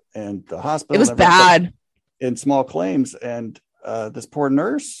and the hospital. It was bad. In small claims. And this poor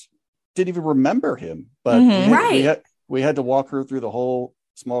nurse didn't even remember him. But we had to walk her through the whole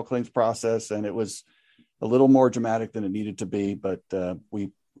small claims process, and it was a little more dramatic than it needed to be. But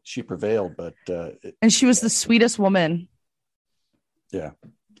she prevailed. But and she was the sweetest woman. Yeah.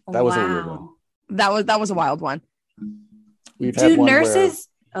 That was a weird one. That was a wild one. We've had one nurses?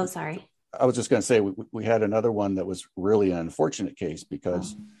 Oh, sorry. I was just going to say we had another one that was really an unfortunate case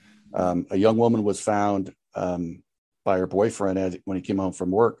because a young woman was found by her boyfriend when he came home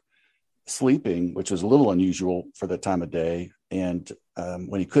from work sleeping, which was a little unusual for that time of day. And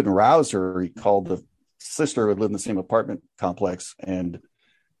when he couldn't rouse her, he called the sister who had lived in the same apartment complex, and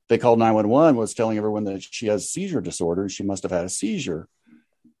they called 911, was telling everyone that she has seizure disorder. She must have had a seizure.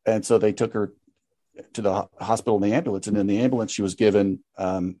 And so they took her to the hospital in the ambulance, and in the ambulance she was given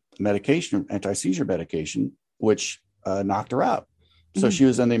medication, anti-seizure medication, which knocked her out. So she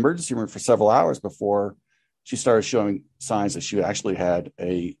was in the emergency room for several hours before she started showing signs that she actually had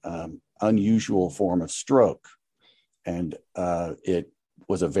a unusual form of stroke, and it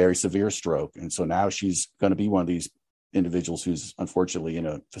was a very severe stroke. And so now she's going to be one of these individuals who's unfortunately in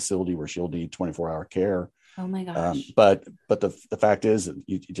a facility where she'll need 24-hour care. Oh my gosh. But the fact is that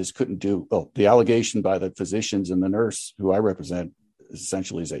you just couldn't do, the allegation by the physicians and the nurse who I represent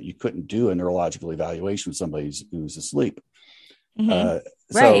essentially is that you couldn't do a neurological evaluation of somebody who's asleep. So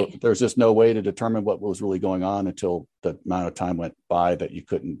there's just no way to determine what was really going on until the amount of time went by that you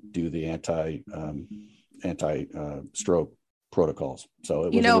couldn't do the anti stroke protocols. So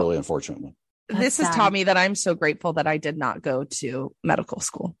it was a really unfortunate one. This has taught me that I'm so grateful that I did not go to medical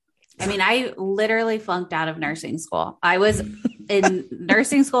school. I mean, I literally flunked out of nursing school. I was in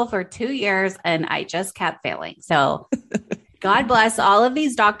nursing school for 2 years and I just kept failing. So God bless all of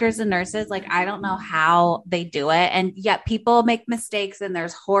these doctors and nurses. Like, I don't know how they do it. And yet people make mistakes, and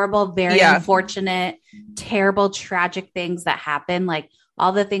there's horrible, very unfortunate, terrible, tragic things that happen. Like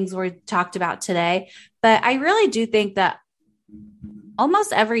all the things we talked about today. But I really do think that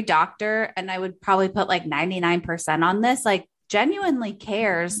almost every doctor, and I would probably put like 99% on this, like genuinely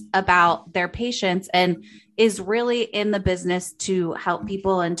cares about their patients and is really in the business to help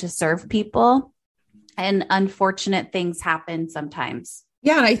people and to serve people. And unfortunate things happen sometimes.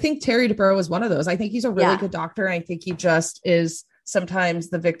 Yeah. And I think Terry Dubrow is one of those. I think he's a really good doctor. And I think he just is sometimes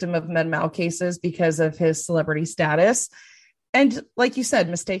the victim of med mal cases because of his celebrity status. And like you said,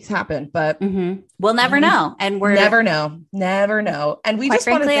 mistakes happen, but we'll never know. And we're never know. And we just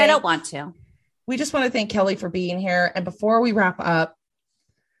frankly, I don't want to. We just want to thank Kelly for being here. And before we wrap up,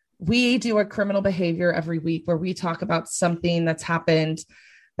 we do a criminal behavior every week where we talk about something that's happened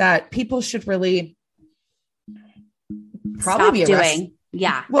that people should really probably be arrested.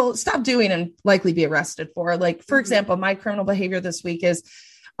 Well, stop doing and likely be arrested for. Like, for example, my criminal behavior this week is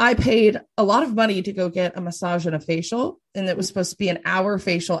I paid a lot of money to go get a massage and a facial, and it was supposed to be an hour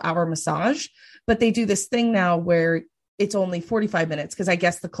facial, hour massage. But they do this thing now where it's only 45 minutes because I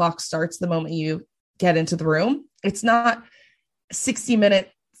guess the clock starts the moment you get into the room. It's not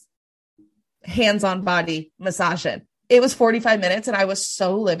 60-minute hands-on body massaging. It was 45 minutes and I was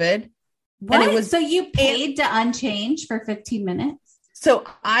so livid. What? And it was, so you paid to unchange for 15 minutes? So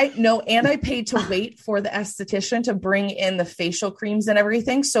I know, and I paid to wait for the esthetician to bring in the facial creams and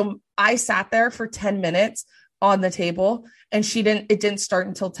everything. So I sat there for 10 minutes on the table and it didn't start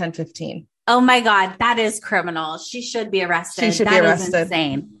until 10:15. Oh my God. That is criminal. She should be arrested. She should be arrested. Is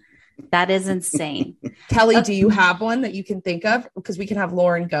insane. That is insane. Kelly, do you have one that you can think of? Because we can have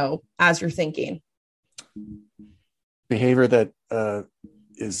Lauren go as you're thinking. Behavior that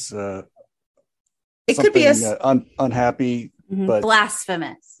is it could be unhappy, but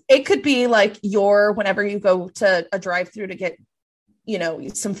blasphemous. It could be like whenever you go to a drive-through to get,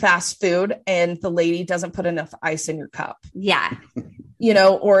 some fast food and the lady doesn't put enough ice in your cup. Yeah.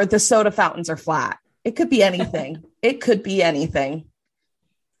 Or the soda fountains are flat. It could be anything. It could be anything.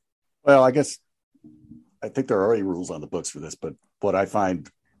 Well, I think there are already rules on the books for this, but what I find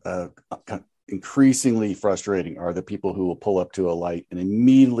increasingly frustrating are the people who will pull up to a light and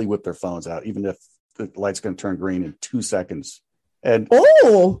immediately whip their phones out, even if the light's going to turn green in 2 seconds. And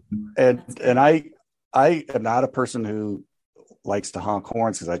I am not a person who likes to honk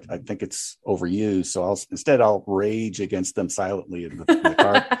horns because I think it's overused. So I'll rage against them silently in the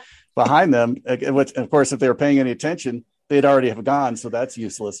car behind them. Which, of course, if they were paying any attention, they'd already have gone. So that's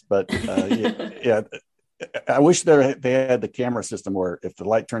useless. But yeah. I wish they had the camera system where if the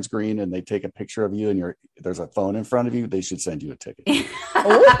light turns green and they take a picture of you and there's a phone in front of you, they should send you a ticket.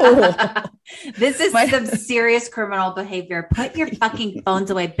 This is some serious criminal behavior. Put your fucking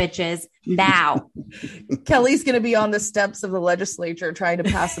phones away, bitches, now. Kelly's going to be on the steps of the legislature trying to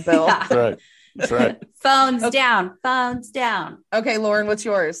pass a bill. Yeah. That's right. Phones down. Okay, Lauren, what's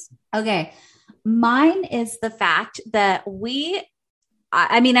yours? Okay. Mine is the fact that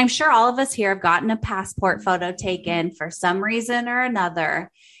I'm sure all of us here have gotten a passport photo taken for some reason or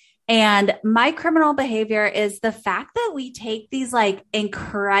another. And my criminal behavior is the fact that we take these like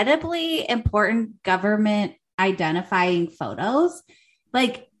incredibly important government identifying photos,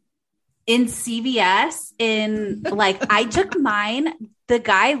 like in CVS, I took mine. The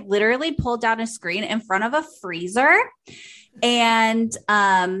guy literally pulled down a screen in front of a freezer and,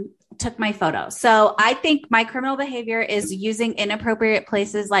 took my photo. So I think my criminal behavior is using inappropriate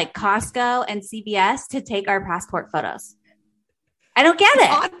places like Costco and CVS to take our passport photos. I don't get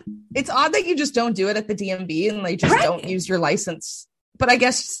it. It's odd that you just don't do it at the DMV and they just don't use your license. But I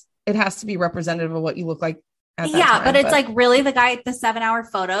guess it has to be representative of what you look like at that time. But it's like really the guy at the 7-hour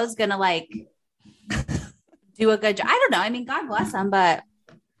photo is going to like do a good job. I don't know. I mean, God bless him, but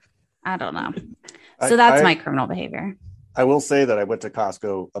I don't know. So that's my criminal behavior. I will say that I went to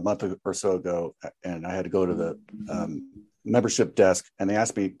Costco a month or so ago and I had to go to the membership desk and they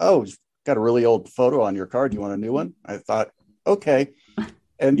asked me, "Oh, you've got a really old photo on your card. Do you want a new one?" I thought, okay.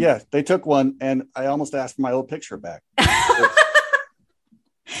 And yeah, they took one and I almost asked for my old picture back.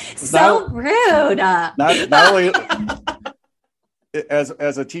 So rude. Not only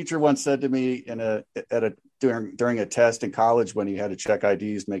as a teacher once said to me during a test in college when you had to check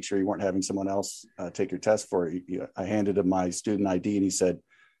IDs, make sure you weren't having someone else take your test for you. I handed him my student ID and he said,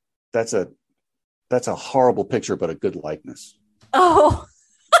 that's a horrible picture, but a good likeness. Oh,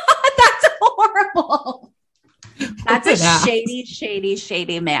 that's horrible. That's a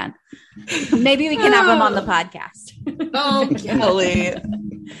shady man. Maybe we can have him on the podcast. Oh, Kelly.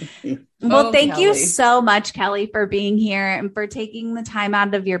 Well, thank you so much, Kelly, for being here and for taking the time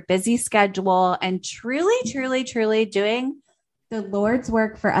out of your busy schedule and truly doing the Lord's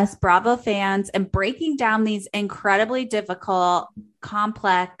work for us Bravo fans and breaking down these incredibly difficult,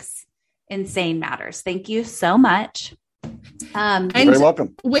 complex, insane matters. Thank you so much. You're very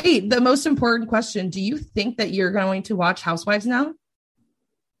welcome. Wait, the most important question. Do you think that you're going to watch Housewives now?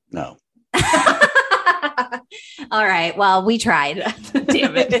 No. All right. Well, we tried.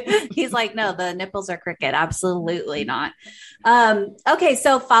 Damn it. He's like, no, the nipples are crooked. Absolutely not. Okay.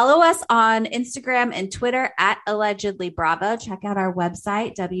 So follow us on Instagram and Twitter at Allegedly Bravo. Check out our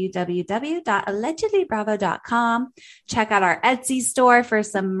website, www.allegedlybravo.com. Check out our Etsy store for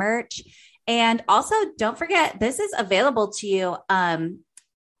some merch. And also don't forget, this is available to you.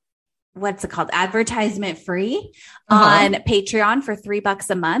 What's it called? Advertisement free on Patreon for $3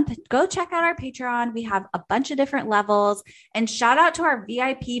 a month. Go check out our Patreon. We have a bunch of different levels, and shout out to our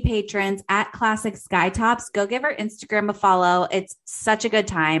VIP patrons at Classic Skytops. Go give our Instagram a follow. It's such a good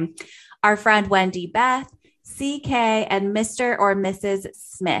time. Our friend Wendy Beth, CK, and Mr. or Mrs.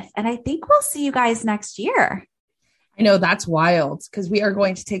 Smith. And I think we'll see you guys next year. I know, that's wild, because we are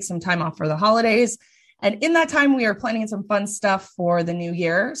going to take some time off for the holidays. And in that time, we are planning some fun stuff for the new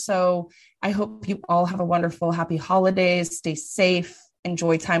year. So I hope you all have a wonderful, happy holidays. Stay safe.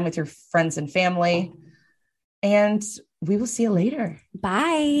 Enjoy time with your friends and family. And we will see you later.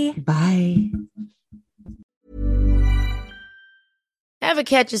 Bye. Bye. Ever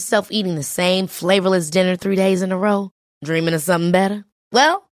catch yourself eating the same flavorless dinner 3 days in a row? Dreaming of something better?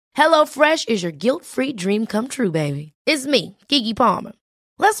 Well, HelloFresh is your guilt-free dream come true, baby. It's me, Keke Palmer.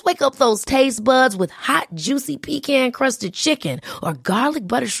 Let's wake up those taste buds with hot, juicy pecan-crusted chicken or garlic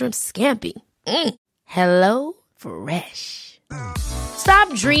butter shrimp scampi. Hello Fresh.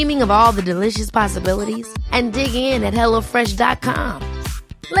 Stop dreaming of all the delicious possibilities and dig in at HelloFresh.com.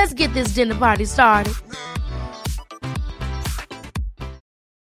 Let's get this dinner party started.